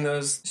by using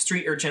those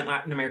street urchin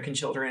Latin American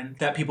children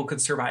that people could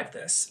survive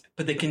this.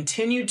 But they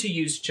continued to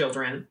use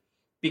children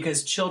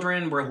because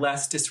children were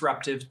less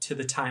disruptive to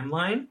the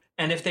timeline.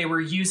 And if they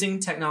were using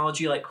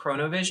technology like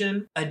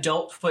chronovision,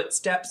 adult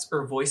footsteps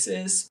or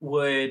voices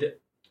would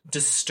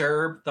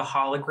disturb the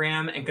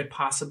hologram and could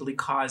possibly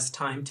cause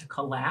time to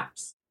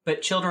collapse.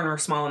 But children are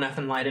small enough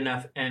and light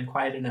enough and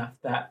quiet enough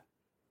that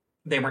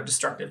they weren't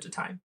destructive to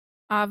time.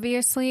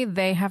 Obviously,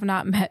 they have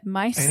not met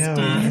my I know.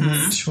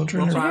 students.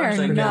 Children Well, are They're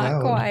pretty not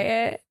loud.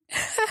 quiet.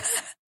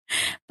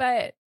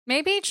 But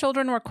maybe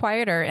children were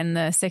quieter in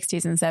the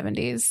 60s and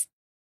 70s.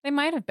 They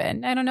might have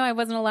been. I don't know. I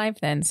wasn't alive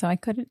then, so I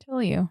couldn't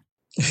tell you.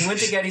 He went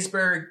to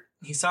Gettysburg.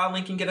 He saw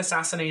Lincoln get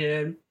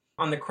assassinated.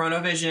 On the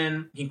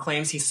chronovision, he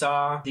claims he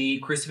saw the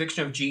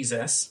crucifixion of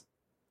Jesus.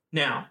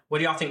 Now, what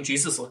do y'all think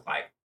Jesus looked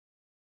like?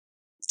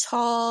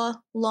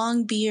 Tall,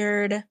 long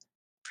beard,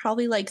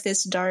 probably like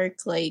this dark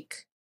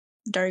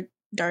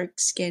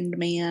skinned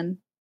man.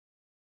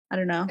 I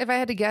don't know. If I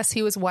had to guess,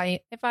 he was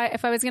white. If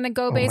I was going to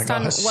go Oh my based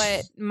on gosh.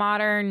 what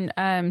modern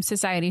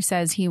society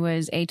says, he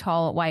was a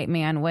tall white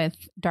man with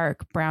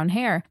dark brown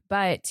hair.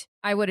 But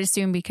I would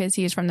assume because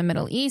he is from the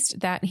Middle East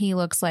that he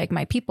looks like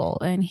my people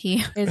and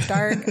he is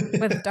dark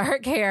with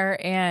dark hair.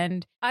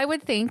 And I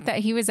would think that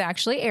he was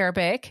actually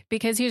Arabic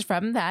because he's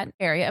from that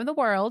area of the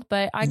world,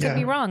 but I could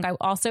be wrong. I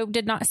also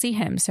did not see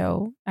him,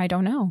 so I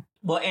don't know.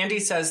 Well, Andy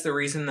says the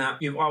reason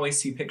that you always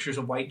see pictures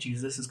of white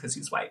Jesus is because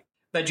he's white.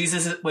 That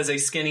Jesus was a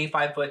skinny,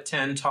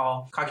 5'10"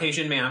 tall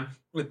Caucasian man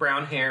with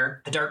brown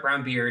hair, a dark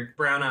brown beard,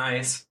 brown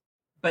eyes.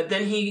 But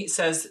then he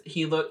says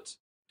he looked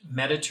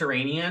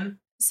Mediterranean.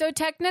 So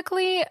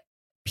technically,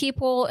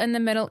 people in the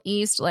Middle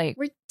East, like,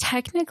 we're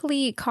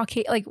technically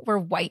Caucasian, like, we're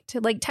white.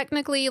 Like,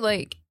 technically,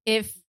 like,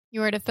 if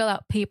you were to fill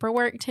out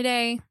paperwork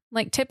today,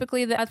 like,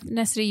 typically the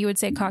ethnicity you would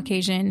say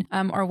Caucasian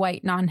or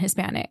white,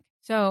 non-Hispanic.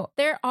 So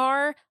there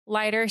are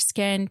lighter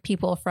skinned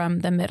people from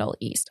the Middle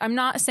East. I'm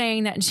not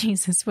saying that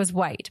Jesus was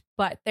white,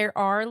 but there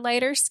are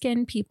lighter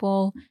skinned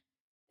people.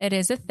 It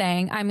is a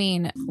thing. I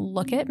mean,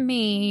 look at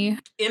me.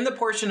 In the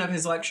portion of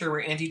his lecture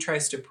where Andy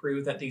tries to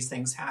prove that these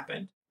things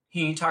happened,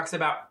 he talks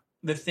about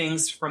the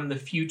things from the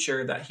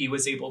future that he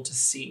was able to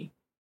see.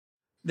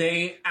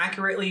 They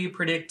accurately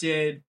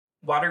predicted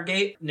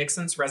Watergate,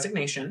 Nixon's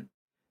resignation.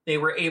 They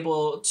were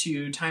able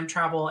to time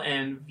travel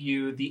and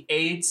view the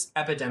AIDS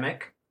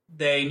epidemic.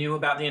 They knew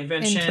about the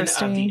invention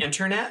of the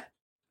internet.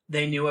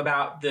 They knew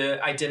about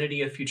the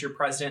identity of future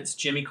presidents,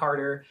 Jimmy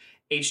Carter,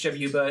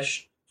 H.W.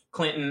 Bush,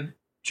 Clinton,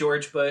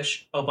 George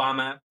Bush,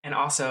 Obama, and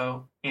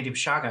also Andy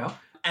Basiago.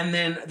 And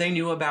then they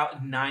knew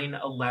about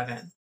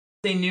 9/11.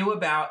 They knew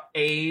about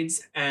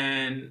AIDS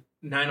and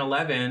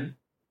 9/11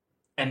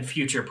 and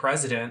future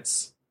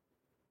presidents.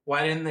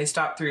 Why didn't they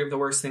stop 3 of the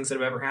worst things that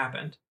have ever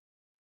happened?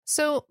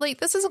 So, like,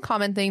 this is a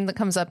common thing that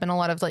comes up in a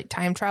lot of, like,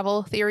 time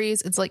travel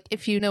theories. It's like,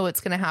 if you know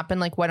it's going to happen,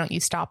 like, why don't you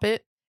stop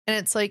it? And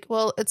it's like,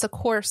 well, it's a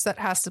course that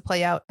has to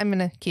play out. I'm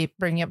going to keep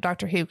bringing up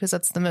Doctor Who because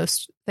that's the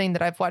most thing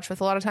that I've watched with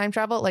a lot of time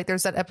travel. Like,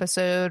 there's that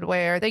episode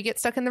where they get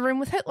stuck in the room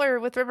with Hitler,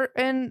 with River,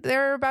 and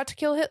they're about to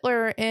kill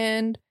Hitler.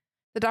 And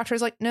the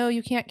doctor's like, no,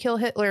 you can't kill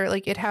Hitler.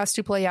 Like, it has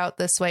to play out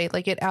this way.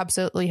 Like, it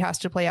absolutely has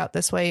to play out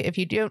this way. If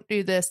you don't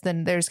do this,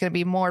 then there's going to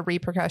be more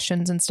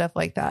repercussions and stuff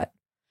like that.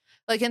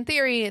 Like, in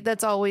theory,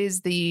 that's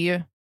always the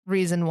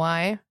reason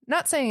why.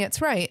 Not saying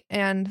it's right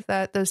and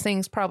that those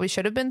things probably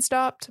should have been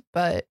stopped,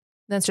 but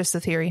that's just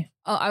the theory.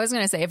 Oh, I was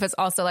going to say if it's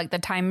also like the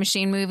Time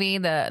Machine movie,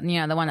 the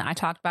one that I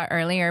talked about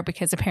earlier,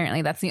 because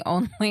apparently that's the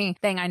only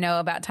thing I know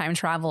about time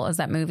travel is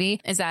that movie,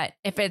 is that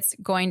if it's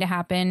going to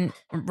happen,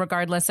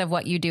 regardless of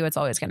what you do, it's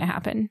always going to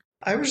happen.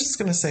 I was just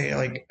going to say,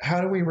 like,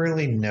 how do we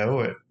really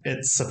know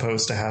it's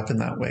supposed to happen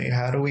that way?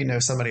 How do we know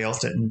somebody else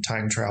didn't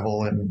time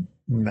travel and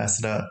mess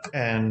it up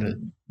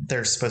and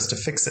they're supposed to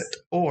fix it?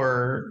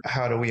 Or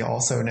how do we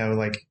also know,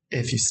 like,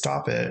 if you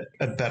stop it,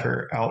 a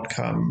better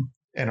outcome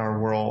in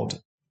our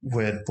world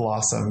would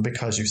blossom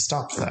because you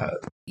stopped that?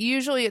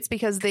 Usually it's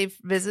because they've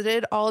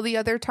visited all the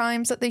other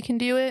times that they can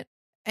do it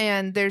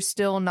and there's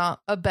still not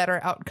a better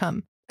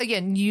outcome.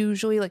 Again,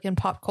 usually, like, in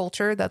pop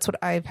culture, that's what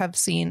I have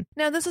seen.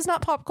 Now, this is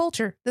not pop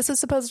culture. This is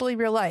supposedly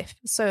real life.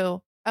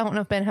 So I don't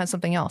know if Ben has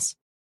something else.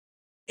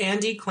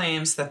 Andy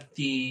claims that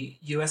the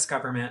U.S.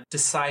 government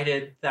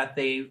decided that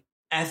they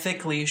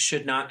ethically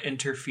should not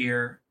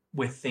interfere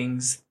with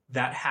things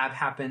that have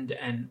happened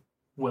and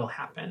will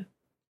happen.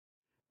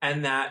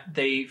 And that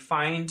they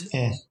find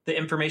the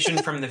information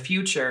from the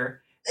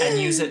future and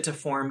use it to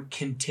form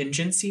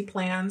contingency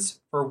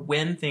plans for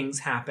when things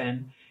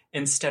happen,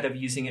 instead of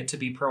using it to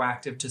be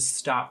proactive to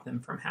stop them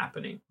from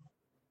happening.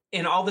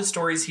 In all the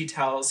stories he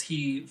tells,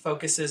 he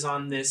focuses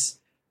on this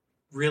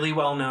really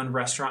well-known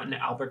restaurant in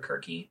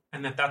Albuquerque,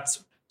 and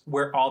that's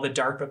where all the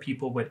DARPA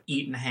people would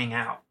eat and hang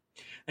out.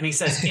 And he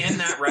says in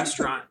that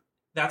restaurant,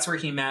 that's where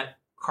he met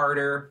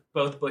Carter,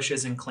 both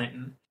Bushes, and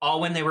Clinton,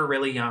 all when they were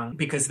really young,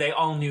 because they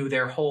all knew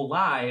their whole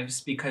lives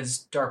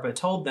because DARPA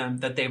told them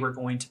that they were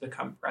going to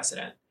become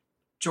president.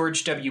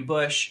 George W.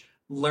 Bush,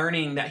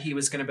 learning that he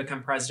was going to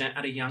become president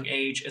at a young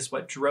age, is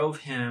what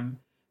drove him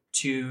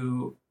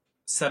to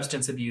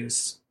substance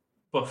abuse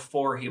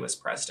before he was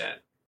president.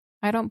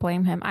 I don't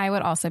blame him. I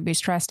would also be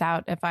stressed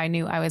out if I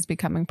knew I was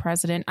becoming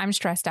president. I'm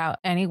stressed out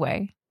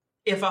anyway.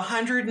 If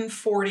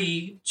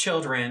 140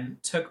 children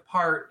took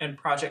part in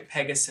Project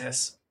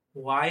Pegasus,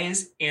 why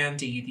is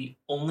Andy the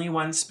only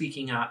one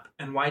speaking up?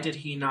 And why did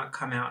he not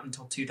come out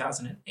until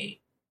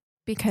 2008?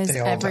 Because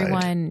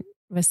everyone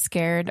was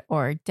scared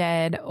or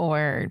dead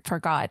or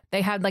forgot.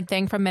 They had like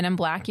thing from Men in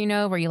Black,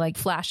 where you like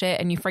flash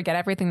it and you forget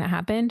everything that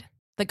happened.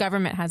 The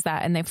government has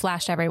that and they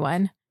flashed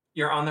everyone.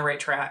 You're on the right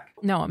track.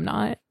 No, I'm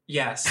not.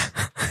 Yes.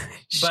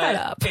 Shut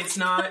up. It's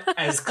not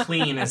as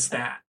clean as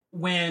that.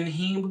 When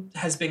he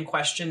has been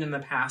questioned in the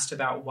past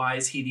about why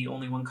is he the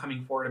only one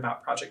coming forward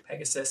about Project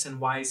Pegasus and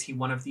why is he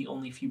one of the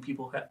only few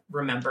people that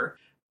remember,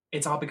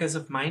 it's all because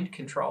of mind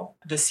control.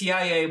 The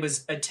CIA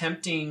was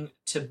attempting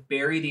to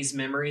bury these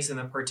memories in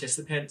the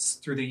participants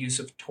through the use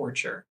of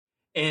torture.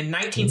 In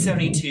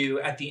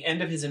 1972, at the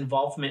end of his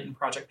involvement in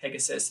Project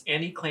Pegasus,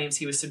 Andy claims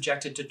he was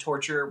subjected to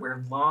torture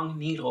where long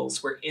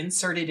needles were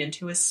inserted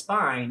into his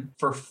spine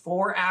for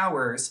 4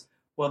 hours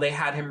while they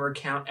had him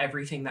recount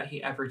everything that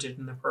he ever did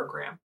in the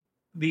program.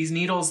 These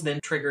needles then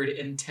triggered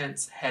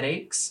intense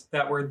headaches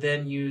that were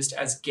then used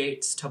as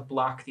gates to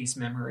block these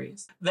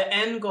memories. The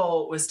end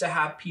goal was to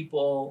have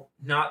people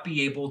not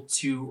be able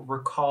to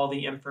recall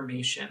the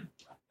information.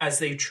 As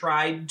they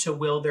tried to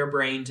will their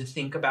brain to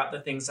think about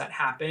the things that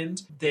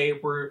happened, they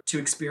were to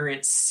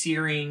experience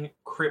searing,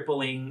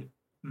 crippling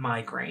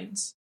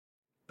migraines.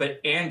 But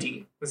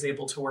Andy was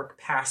able to work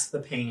past the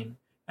pain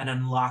and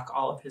unlock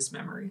all of his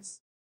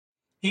memories.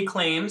 He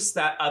claims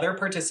that other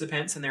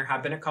participants, and there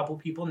have been a couple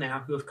people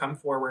now who have come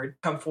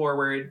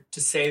forward to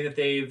say that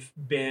they've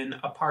been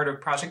a part of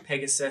Project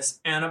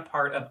Pegasus and a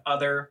part of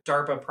other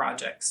DARPA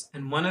projects.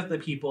 And one of the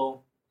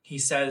people, he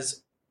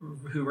says,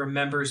 who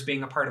remembers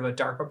being a part of a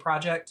DARPA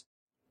project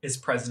is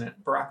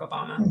President Barack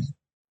Obama.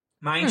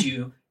 Mind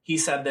you, he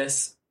said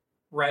this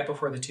right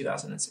before the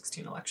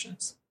 2016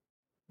 elections.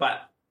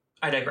 But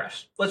I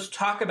digress. Let's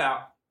talk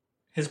about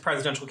his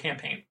presidential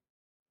campaign.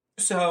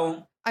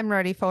 So I'm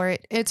ready for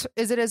it.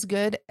 Is it as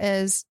good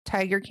as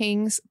Tiger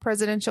King's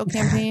presidential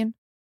campaign?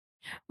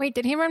 Wait,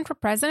 did he run for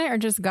president or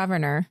just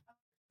governor?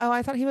 Oh,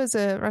 I thought he was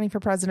running for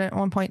president at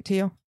one point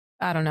too.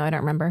 I don't know. I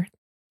don't remember.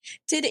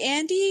 Did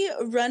Andy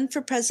run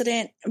for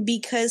president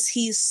because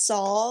he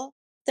saw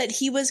that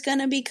he was going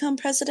to become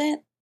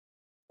president?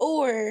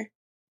 Or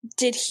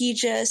did he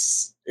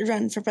just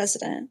run for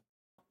president?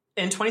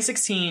 In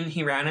 2016,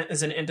 he ran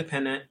as an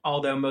independent,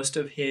 although most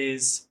of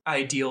his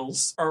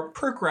ideals are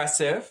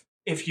progressive,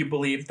 if you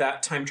believe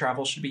that time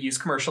travel should be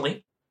used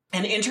commercially.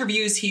 In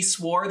interviews, he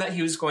swore that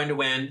he was going to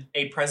win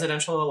a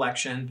presidential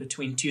election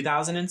between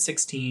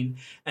 2016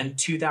 and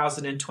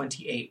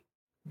 2028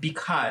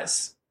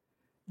 because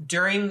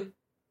during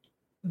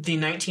the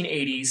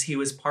 1980s, he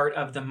was part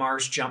of the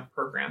Mars Jump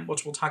program,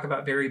 which we'll talk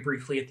about very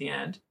briefly at the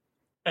end.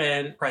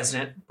 And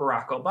President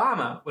Barack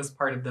Obama was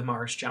part of the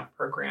Mars Jump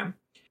program.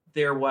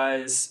 There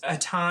was a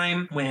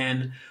time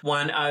when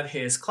one of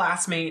his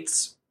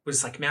classmates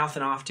was like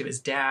mouthing off to his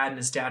dad, and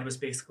his dad was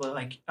basically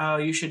like, oh,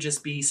 you should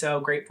just be so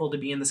grateful to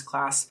be in this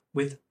class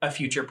with a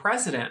future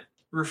president,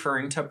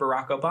 referring to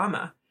Barack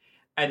Obama.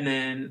 And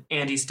then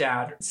Andy's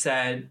dad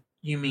said,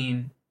 you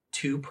mean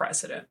two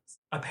presidents?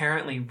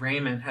 Apparently,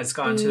 Raymond has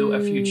gone to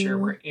a future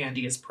where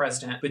Andy is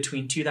president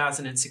between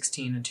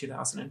 2016 and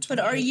 2020.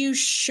 But are you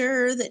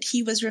sure that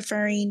he was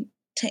referring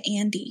to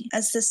Andy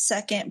as the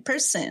second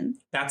person?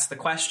 That's the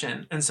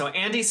question. And so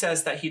Andy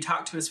says that he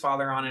talked to his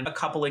father on a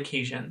couple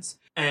occasions,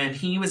 and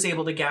he was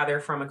able to gather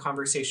from a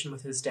conversation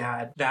with his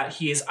dad that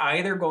he is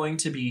either going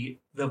to be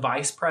the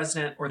vice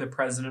president or the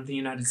president of the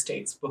United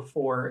States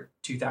before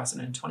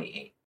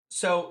 2028.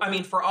 So, I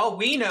mean, for all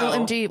we know...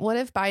 OMG, what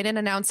if Biden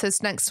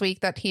announces next week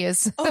that he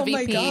is the VP?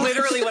 My God.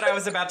 Literally what I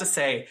was about to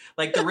say.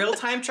 Like, the real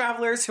time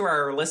travelers who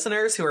are our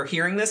listeners who are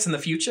hearing this in the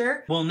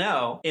future will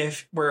know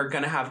if we're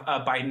going to have a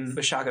Biden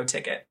Bashago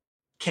ticket.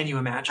 Can you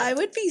imagine? I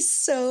would be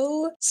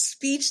so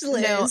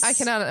speechless. No, I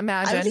cannot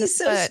imagine. I'd be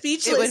so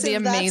speechless. It would be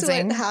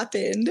amazing. That's what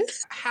happened.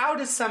 How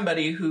does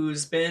somebody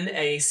who's been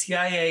a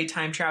CIA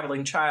time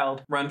traveling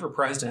child run for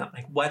president?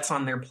 Like, what's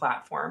on their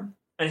platform?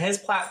 And his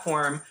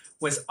platform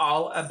was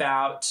all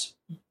about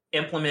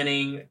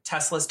implementing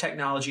Tesla's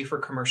technology for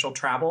commercial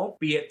travel,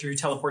 be it through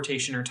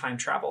teleportation or time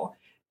travel.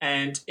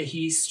 And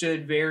he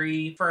stood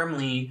very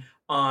firmly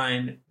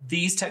on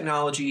these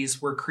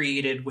technologies were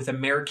created with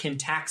American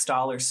tax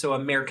dollars, so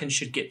Americans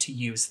should get to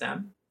use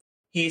them.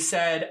 He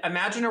said,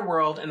 imagine a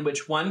world in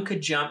which one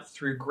could jump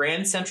through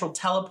Grand Central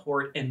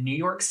Teleport in New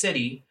York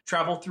City,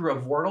 travel through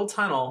a Vortal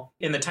tunnel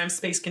in the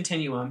time-space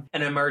continuum,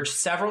 and emerge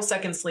several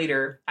seconds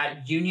later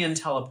at Union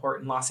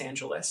Teleport in Los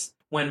Angeles.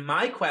 When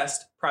my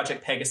quest,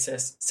 Project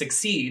Pegasus,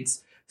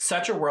 succeeds,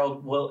 such a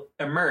world will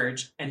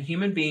emerge, and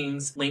human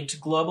beings linked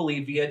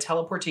globally via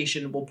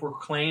teleportation will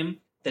proclaim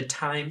the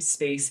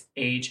time-space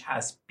age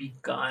has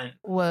begun.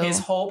 Whoa. His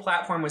whole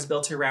platform was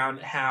built around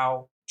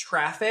how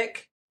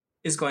traffic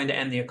is going to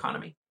end the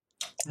economy.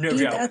 No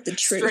joke.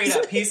 Straight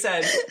up. He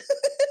said,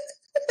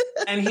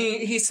 and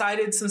he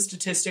cited some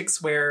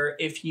statistics where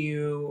if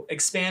you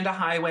expand a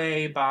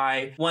highway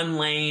by one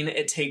lane,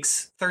 it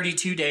takes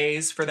 32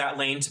 days for that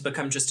lane to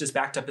become just as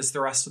backed up as the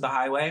rest of the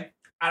highway.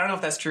 I don't know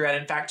if that's true. I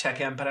didn't fact check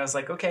him, but I was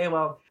like, okay,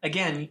 well,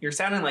 again, you're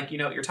sounding like you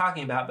know what you're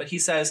talking about. But he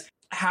says,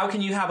 how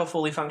can you have a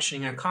fully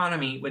functioning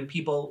economy when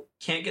people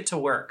can't get to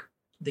work?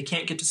 They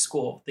can't get to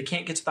school. They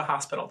can't get to the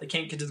hospital. They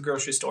can't get to the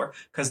grocery store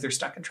because they're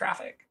stuck in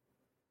traffic.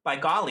 By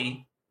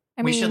golly,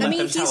 we should let them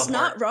teleport. He's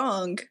not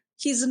wrong.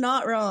 He's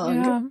not wrong.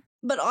 Yeah.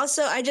 But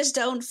also, I just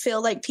don't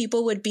feel like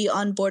people would be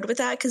on board with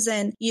that because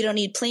then you don't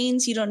need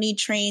planes, you don't need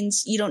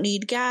trains, you don't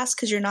need gas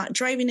because you're not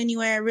driving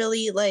anywhere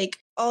really. Like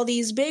all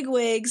these big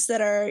wigs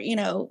that are, you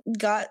know,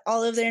 got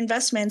all of their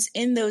investments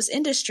in those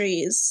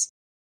industries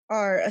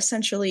are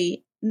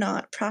essentially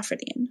not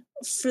profiting.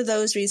 For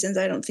those reasons,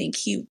 I don't think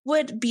he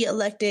would be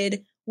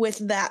elected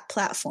with that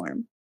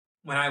platform.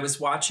 When I was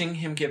watching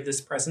him give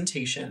this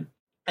presentation,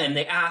 and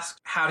they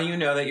asked, how do you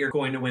know that you're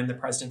going to win the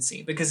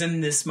presidency? Because in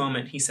this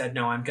moment, he said,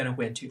 no, I'm going to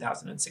win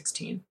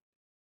 2016.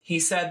 He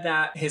said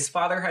that his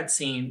father had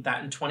seen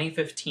that in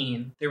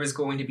 2015, there was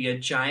going to be a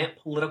giant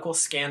political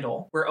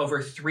scandal where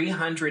over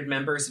 300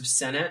 members of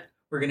Senate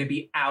were going to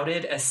be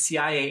outed as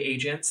CIA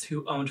agents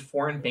who owned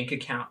foreign bank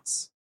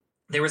accounts.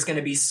 There was going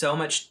to be so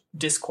much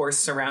discourse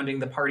surrounding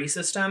the party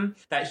system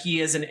that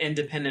he, as an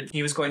independent,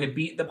 he was going to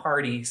beat the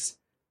parties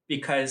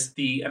because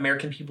the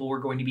American people were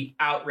going to be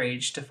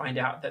outraged to find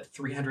out that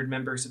 300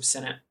 members of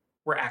Senate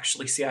were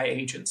actually CIA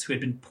agents who had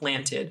been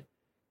planted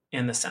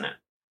in the Senate.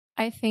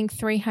 I think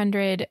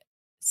 300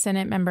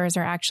 Senate members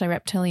are actually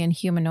reptilian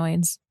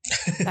humanoids.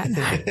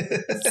 Sorry.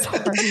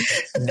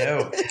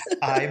 No,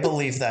 I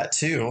believe that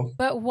too.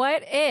 But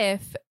what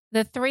if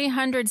the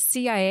 300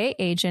 CIA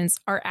agents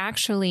are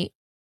actually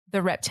the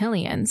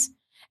reptilians?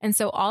 And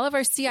so all of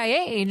our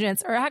CIA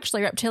agents are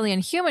actually reptilian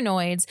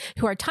humanoids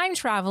who are time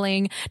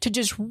traveling to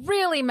just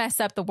really mess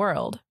up the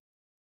world.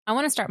 I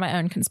want to start my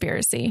own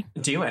conspiracy.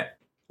 Do it.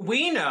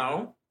 We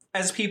know,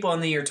 as people in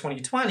the year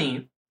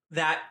 2020,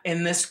 that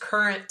in this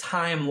current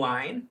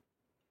timeline,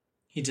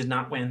 he did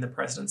not win the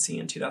presidency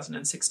in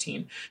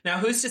 2016. Now,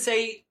 who's to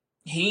say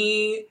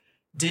he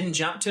didn't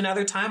jump to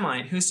another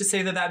timeline? Who's to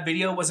say that that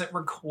video wasn't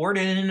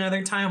recorded in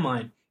another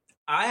timeline?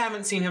 I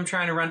haven't seen him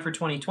trying to run for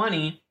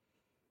 2020.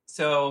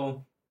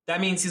 So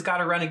that means he's got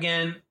to run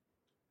again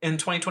in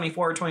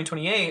 2024 or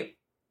 2028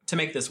 to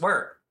make this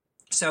work.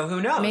 So who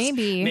knows?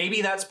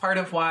 Maybe that's part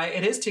of why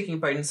it is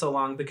taking Biden so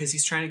long, because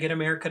he's trying to get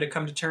America to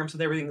come to terms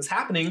with everything that's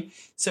happening.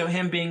 So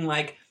him being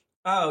like,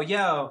 oh,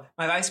 yo,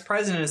 my vice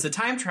president is a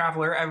time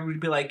traveler, I would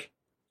be like,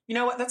 you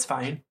know what? That's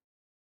fine.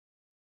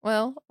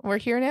 Well, we're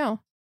here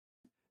now.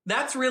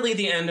 That's really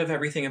the end of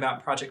everything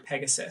about Project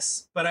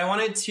Pegasus. But I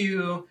wanted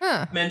to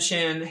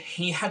mention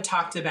he had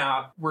talked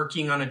about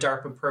working on a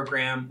DARPA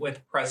program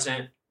with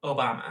President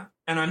Obama.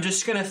 And I'm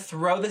just going to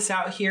throw this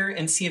out here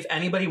and see if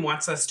anybody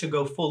wants us to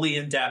go fully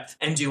in depth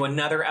and do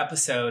another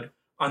episode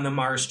on the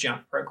Mars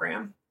Jump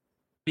program.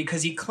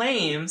 Because he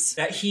claims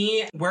that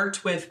he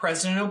worked with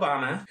President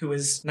Obama, who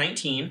was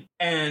 19,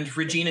 and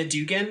Regina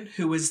Dugan,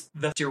 who was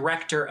the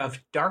director of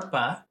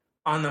DARPA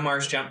on the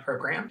Mars Jump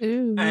program.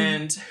 Ooh.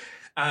 And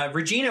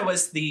Regina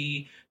was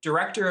the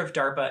director of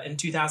DARPA in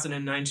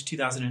 2009 to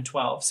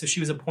 2012. So she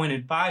was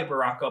appointed by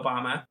Barack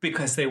Obama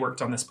because they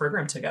worked on this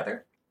program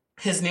together.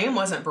 His name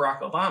wasn't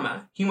Barack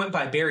Obama. He went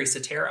by Barry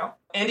Soetoro.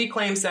 And he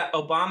claims that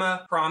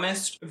Obama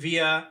promised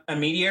via a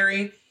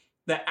mediary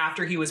that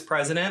after he was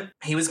president,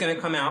 he was going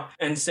to come out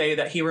and say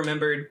that he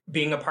remembered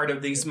being a part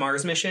of these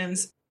Mars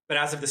missions. But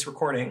as of this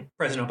recording,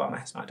 President Obama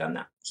has not done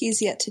that.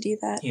 He's yet to do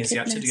that. He has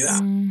yet to do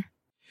that.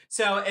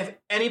 So if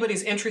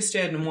anybody's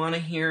interested and want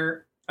to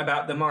hear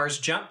about the Mars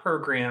Jump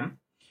program,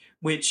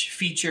 which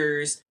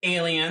features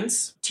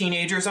aliens,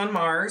 teenagers on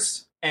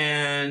Mars,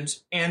 and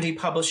Andy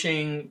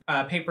publishing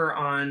a paper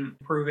on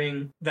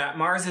proving that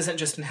Mars isn't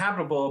just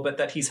inhabitable, but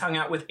that he's hung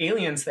out with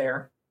aliens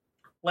there,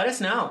 let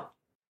us know.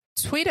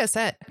 Tweet us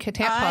at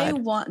Catan I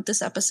Pod. want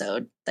this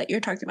episode that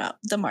you're talking about,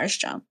 the Mars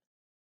Jump.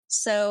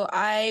 So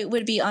I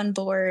would be on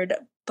board,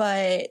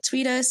 but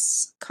tweet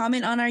us,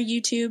 comment on our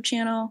YouTube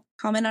channel,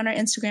 comment on our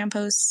Instagram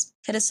posts,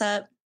 hit us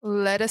up.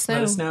 Let us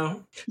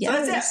know.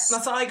 Yes. So that's it.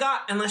 That's all I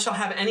got, unless y'all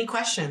have any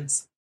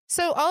questions.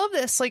 So all of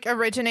this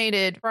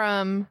originated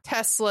from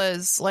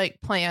Tesla's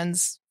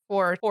plans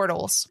for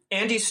portals.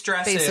 Andy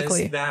stresses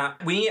basically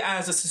that we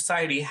as a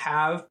society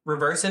have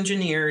reverse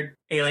engineered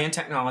alien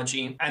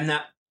technology, and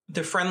that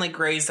the friendly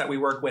grays that we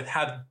work with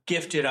have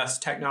gifted us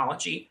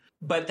technology,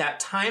 but that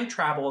time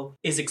travel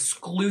is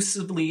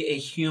exclusively a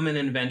human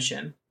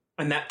invention.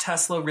 And that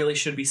Tesla really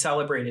should be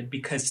celebrated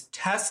because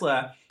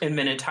Tesla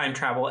invented time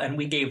travel, and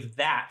we gave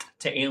that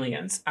to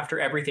aliens after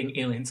everything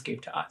aliens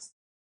gave to us.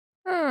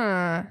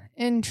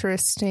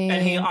 Interesting.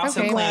 And he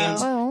also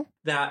claimed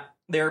that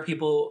there are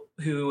people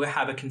who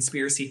have a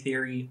conspiracy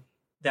theory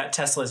that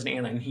Tesla is an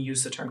alien. He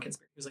used the term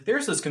conspiracy. He was like,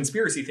 there's this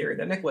conspiracy theory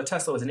that Nikola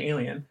Tesla was an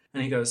alien.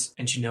 And he goes,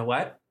 and you know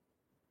what?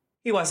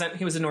 He wasn't.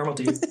 He was a normal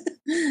dude.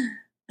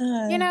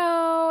 You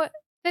know,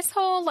 this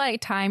whole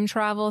time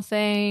travel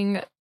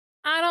thing,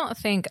 I don't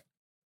think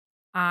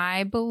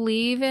I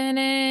believe in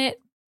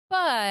it,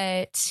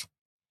 but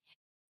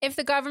if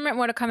the government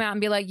were to come out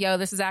and be like, yo,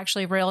 this is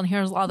actually real and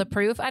here's all the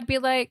proof, I'd be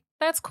like,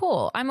 that's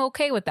cool. I'm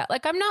okay with that.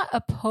 I'm not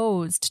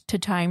opposed to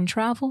time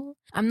travel.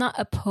 I'm not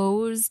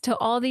opposed to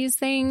all these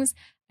things.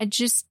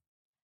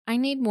 I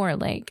need more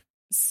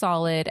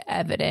solid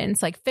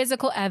evidence,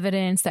 physical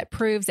evidence that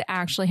proves it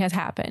actually has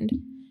happened.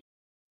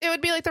 It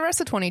would be like the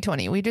rest of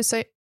 2020. We just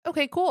say,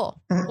 okay,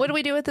 cool. What do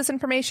we do with this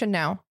information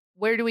now?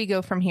 Where do we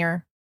go from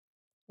here?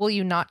 Will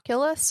you not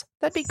kill us?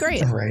 That'd be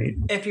great. Right.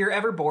 If you're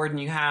ever bored and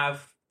you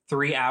have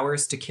 3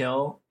 hours to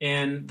kill,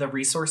 in the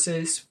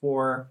resources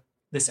for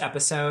this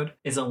episode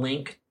is a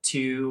link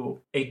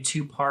to a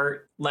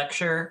 2-part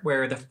lecture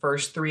where the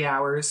first 3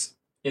 hours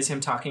is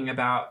him talking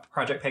about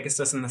Project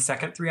Pegasus and the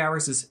second 3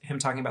 hours is him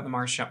talking about the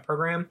Mars Jump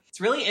program.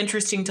 It's really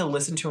interesting to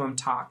listen to him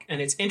talk.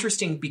 And it's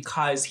interesting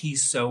because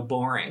he's so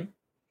boring.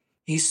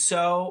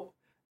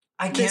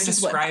 I can't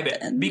describe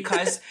it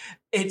because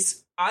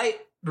I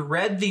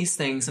read these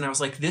things and I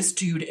was like, this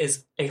dude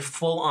is a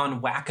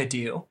full-on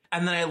wackadoo.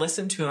 And then I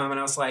listened to him and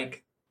I was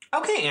like,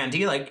 okay,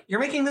 Andy, you're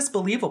making this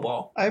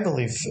believable. I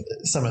believe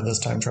some of this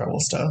time travel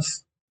stuff.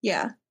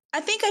 Yeah. I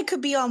think I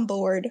could be on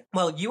board.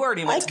 Well, you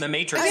already went to the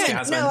Matrix,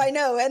 Jasmine. No, I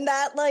know. And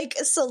that like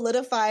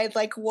solidified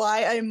like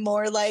why I'm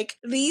more like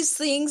these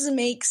things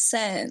make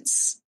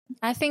sense.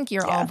 I think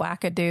you're all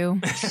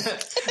wackadoo.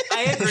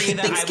 I agree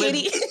that Thanks,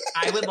 Katie.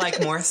 I would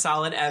like more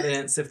solid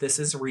evidence if this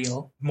is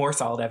real. More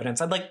solid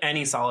evidence. I'd like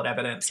any solid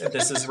evidence if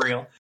this is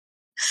real.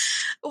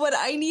 What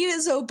I need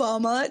is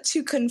Obama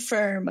to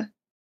confirm. And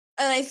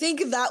I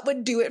think that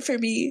would do it for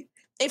me.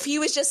 If he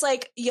was just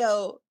like,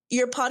 yo,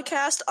 your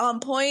podcast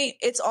on point,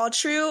 it's all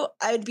true,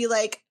 I would be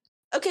like,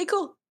 okay,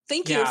 cool.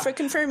 Thank you for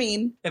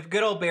confirming. If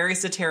good old Barry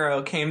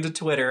Soetoro came to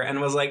Twitter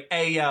and was like,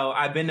 hey, yo,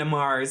 I've been to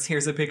Mars.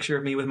 Here's a picture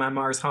of me with my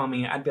Mars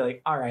homie. I'd be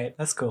like, all right,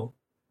 that's cool.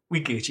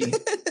 We Gucci.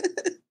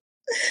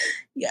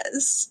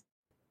 Yes.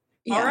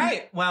 Yeah. All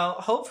right. Well,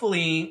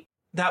 hopefully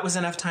that was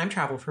enough time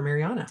travel for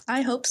Mariana.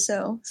 I hope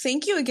so.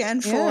 Thank you again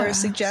for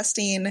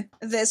suggesting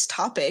this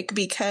topic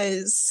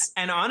because,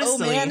 and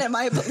honestly, oh man, am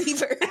I a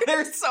believer.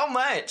 There's so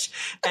much.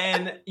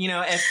 And, you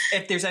know,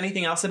 if there's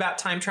anything else about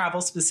time travel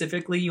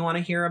specifically you want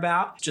to hear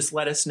about, just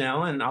let us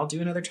know and I'll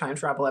do another time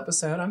travel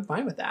episode. I'm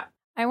fine with that.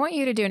 I want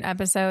you to do an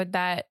episode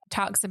that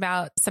talks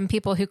about some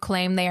people who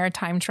claim they are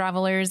time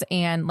travelers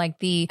and like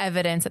the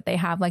evidence that they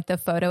have, like the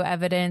photo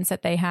evidence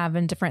that they have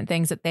and different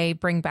things that they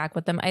bring back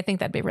with them. I think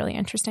that'd be really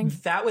interesting.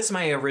 That was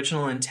my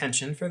original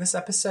intention for this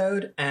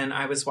episode. And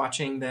I was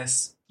watching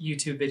this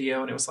YouTube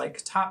video and it was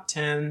like top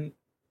 10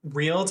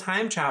 real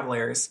time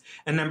travelers.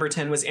 And number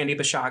 10 was Andy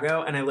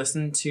Basiago. And I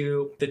listened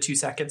to the 2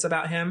 seconds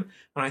about him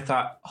and I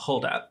thought,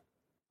 hold up.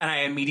 And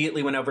I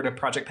immediately went over to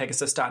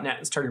projectpegasus.net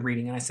and started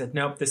reading. And I said,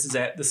 nope, this is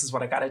it. This is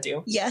what I got to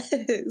do. Yes,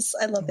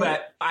 I love it.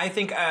 But I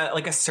think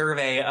like a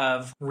survey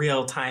of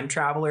real time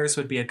travelers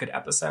would be a good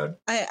episode.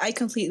 I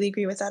completely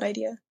agree with that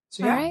idea.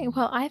 So, All right.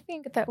 Well, I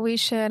think that we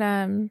should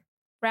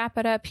wrap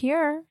it up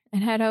here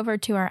and head over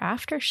to our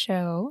after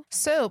show.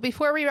 So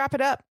before we wrap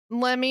it up,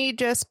 let me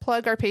just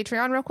plug our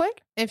Patreon real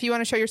quick. If you want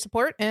to show your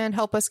support and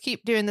help us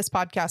keep doing this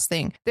podcast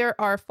thing, there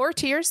are 4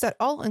 tiers that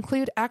all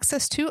include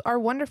access to our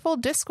wonderful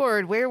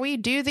Discord, where we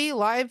do the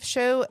live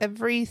show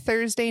every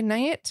Thursday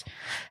night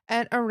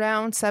at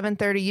around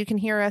 7:30. You can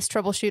hear us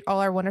troubleshoot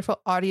all our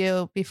wonderful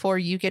audio before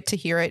you get to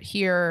hear it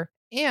here.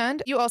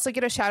 And you also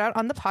get a shout out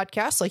on the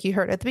podcast, like you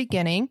heard at the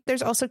beginning.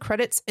 There's also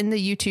credits in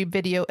the YouTube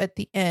video at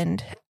the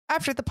end.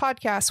 After the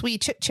podcast, we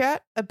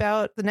chit-chat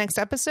about the next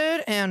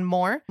episode and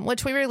more,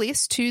 which we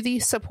release to the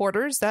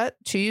supporters that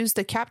choose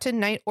the Captain,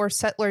 Knight, or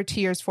Settler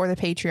tiers for the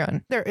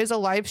Patreon. There is a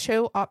live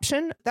show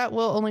option that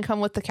will only come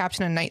with the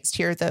Captain and Knights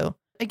tier, though.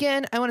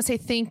 Again, I want to say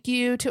thank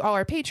you to all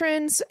our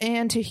patrons,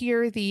 and to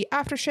hear the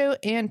after show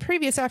and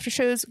previous after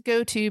shows,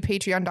 go to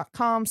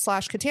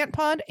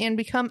patreon.com/CatanPod and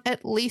become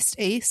at least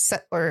a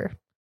Settler.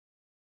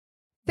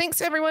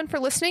 Thanks everyone for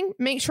listening.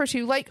 Make sure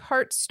to like,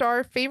 heart,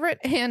 star, favorite,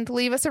 and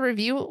leave us a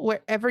review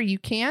wherever you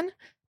can.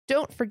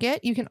 Don't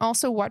forget, you can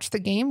also watch the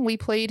game we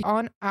played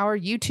on our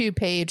YouTube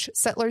page,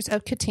 Settlers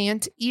of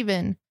Catan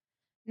Even.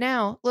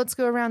 Now, let's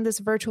go around this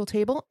virtual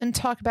table and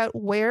talk about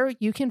where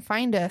you can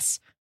find us.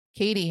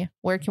 Katie,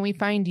 where can we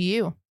find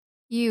you?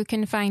 You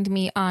can find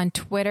me on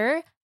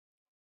Twitter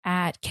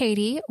at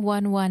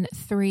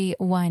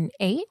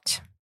Katie11318.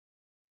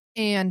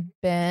 And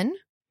Ben?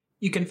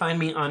 You can find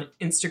me on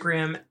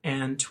Instagram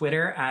and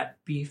Twitter at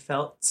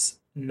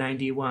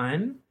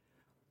bfelts91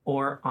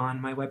 or on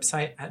my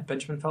website at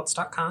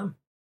benjaminfelts.com.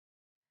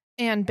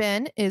 And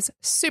Ben is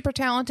super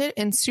talented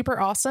and super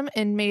awesome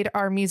and made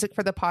our music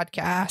for the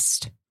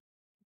podcast.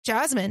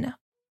 Jasmine.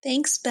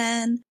 Thanks,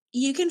 Ben.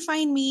 You can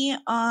find me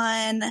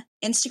on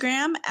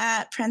Instagram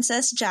at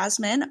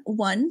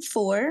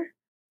PrincessJasmine14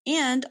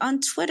 and on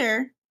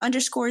Twitter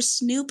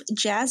 _Snoop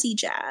Jazzy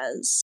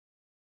Jazz.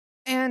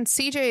 And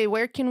CJ,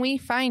 where can we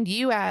find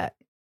you at?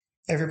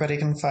 Everybody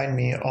can find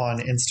me on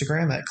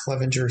Instagram at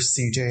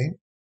ClevengerCJ.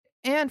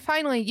 And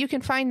finally, you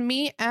can find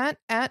me at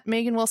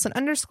Megan Wilson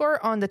 _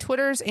 on the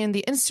Twitters and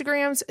the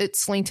Instagrams.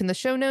 It's linked in the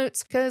show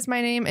notes because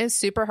my name is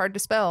super hard to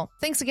spell.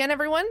 Thanks again,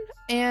 everyone.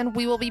 And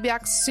we will be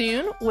back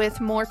soon with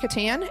more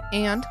Catan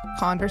and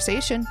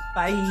conversation.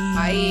 Bye.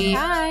 Bye.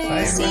 Bye.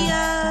 Bye, See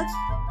everyone.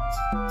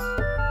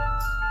 ya.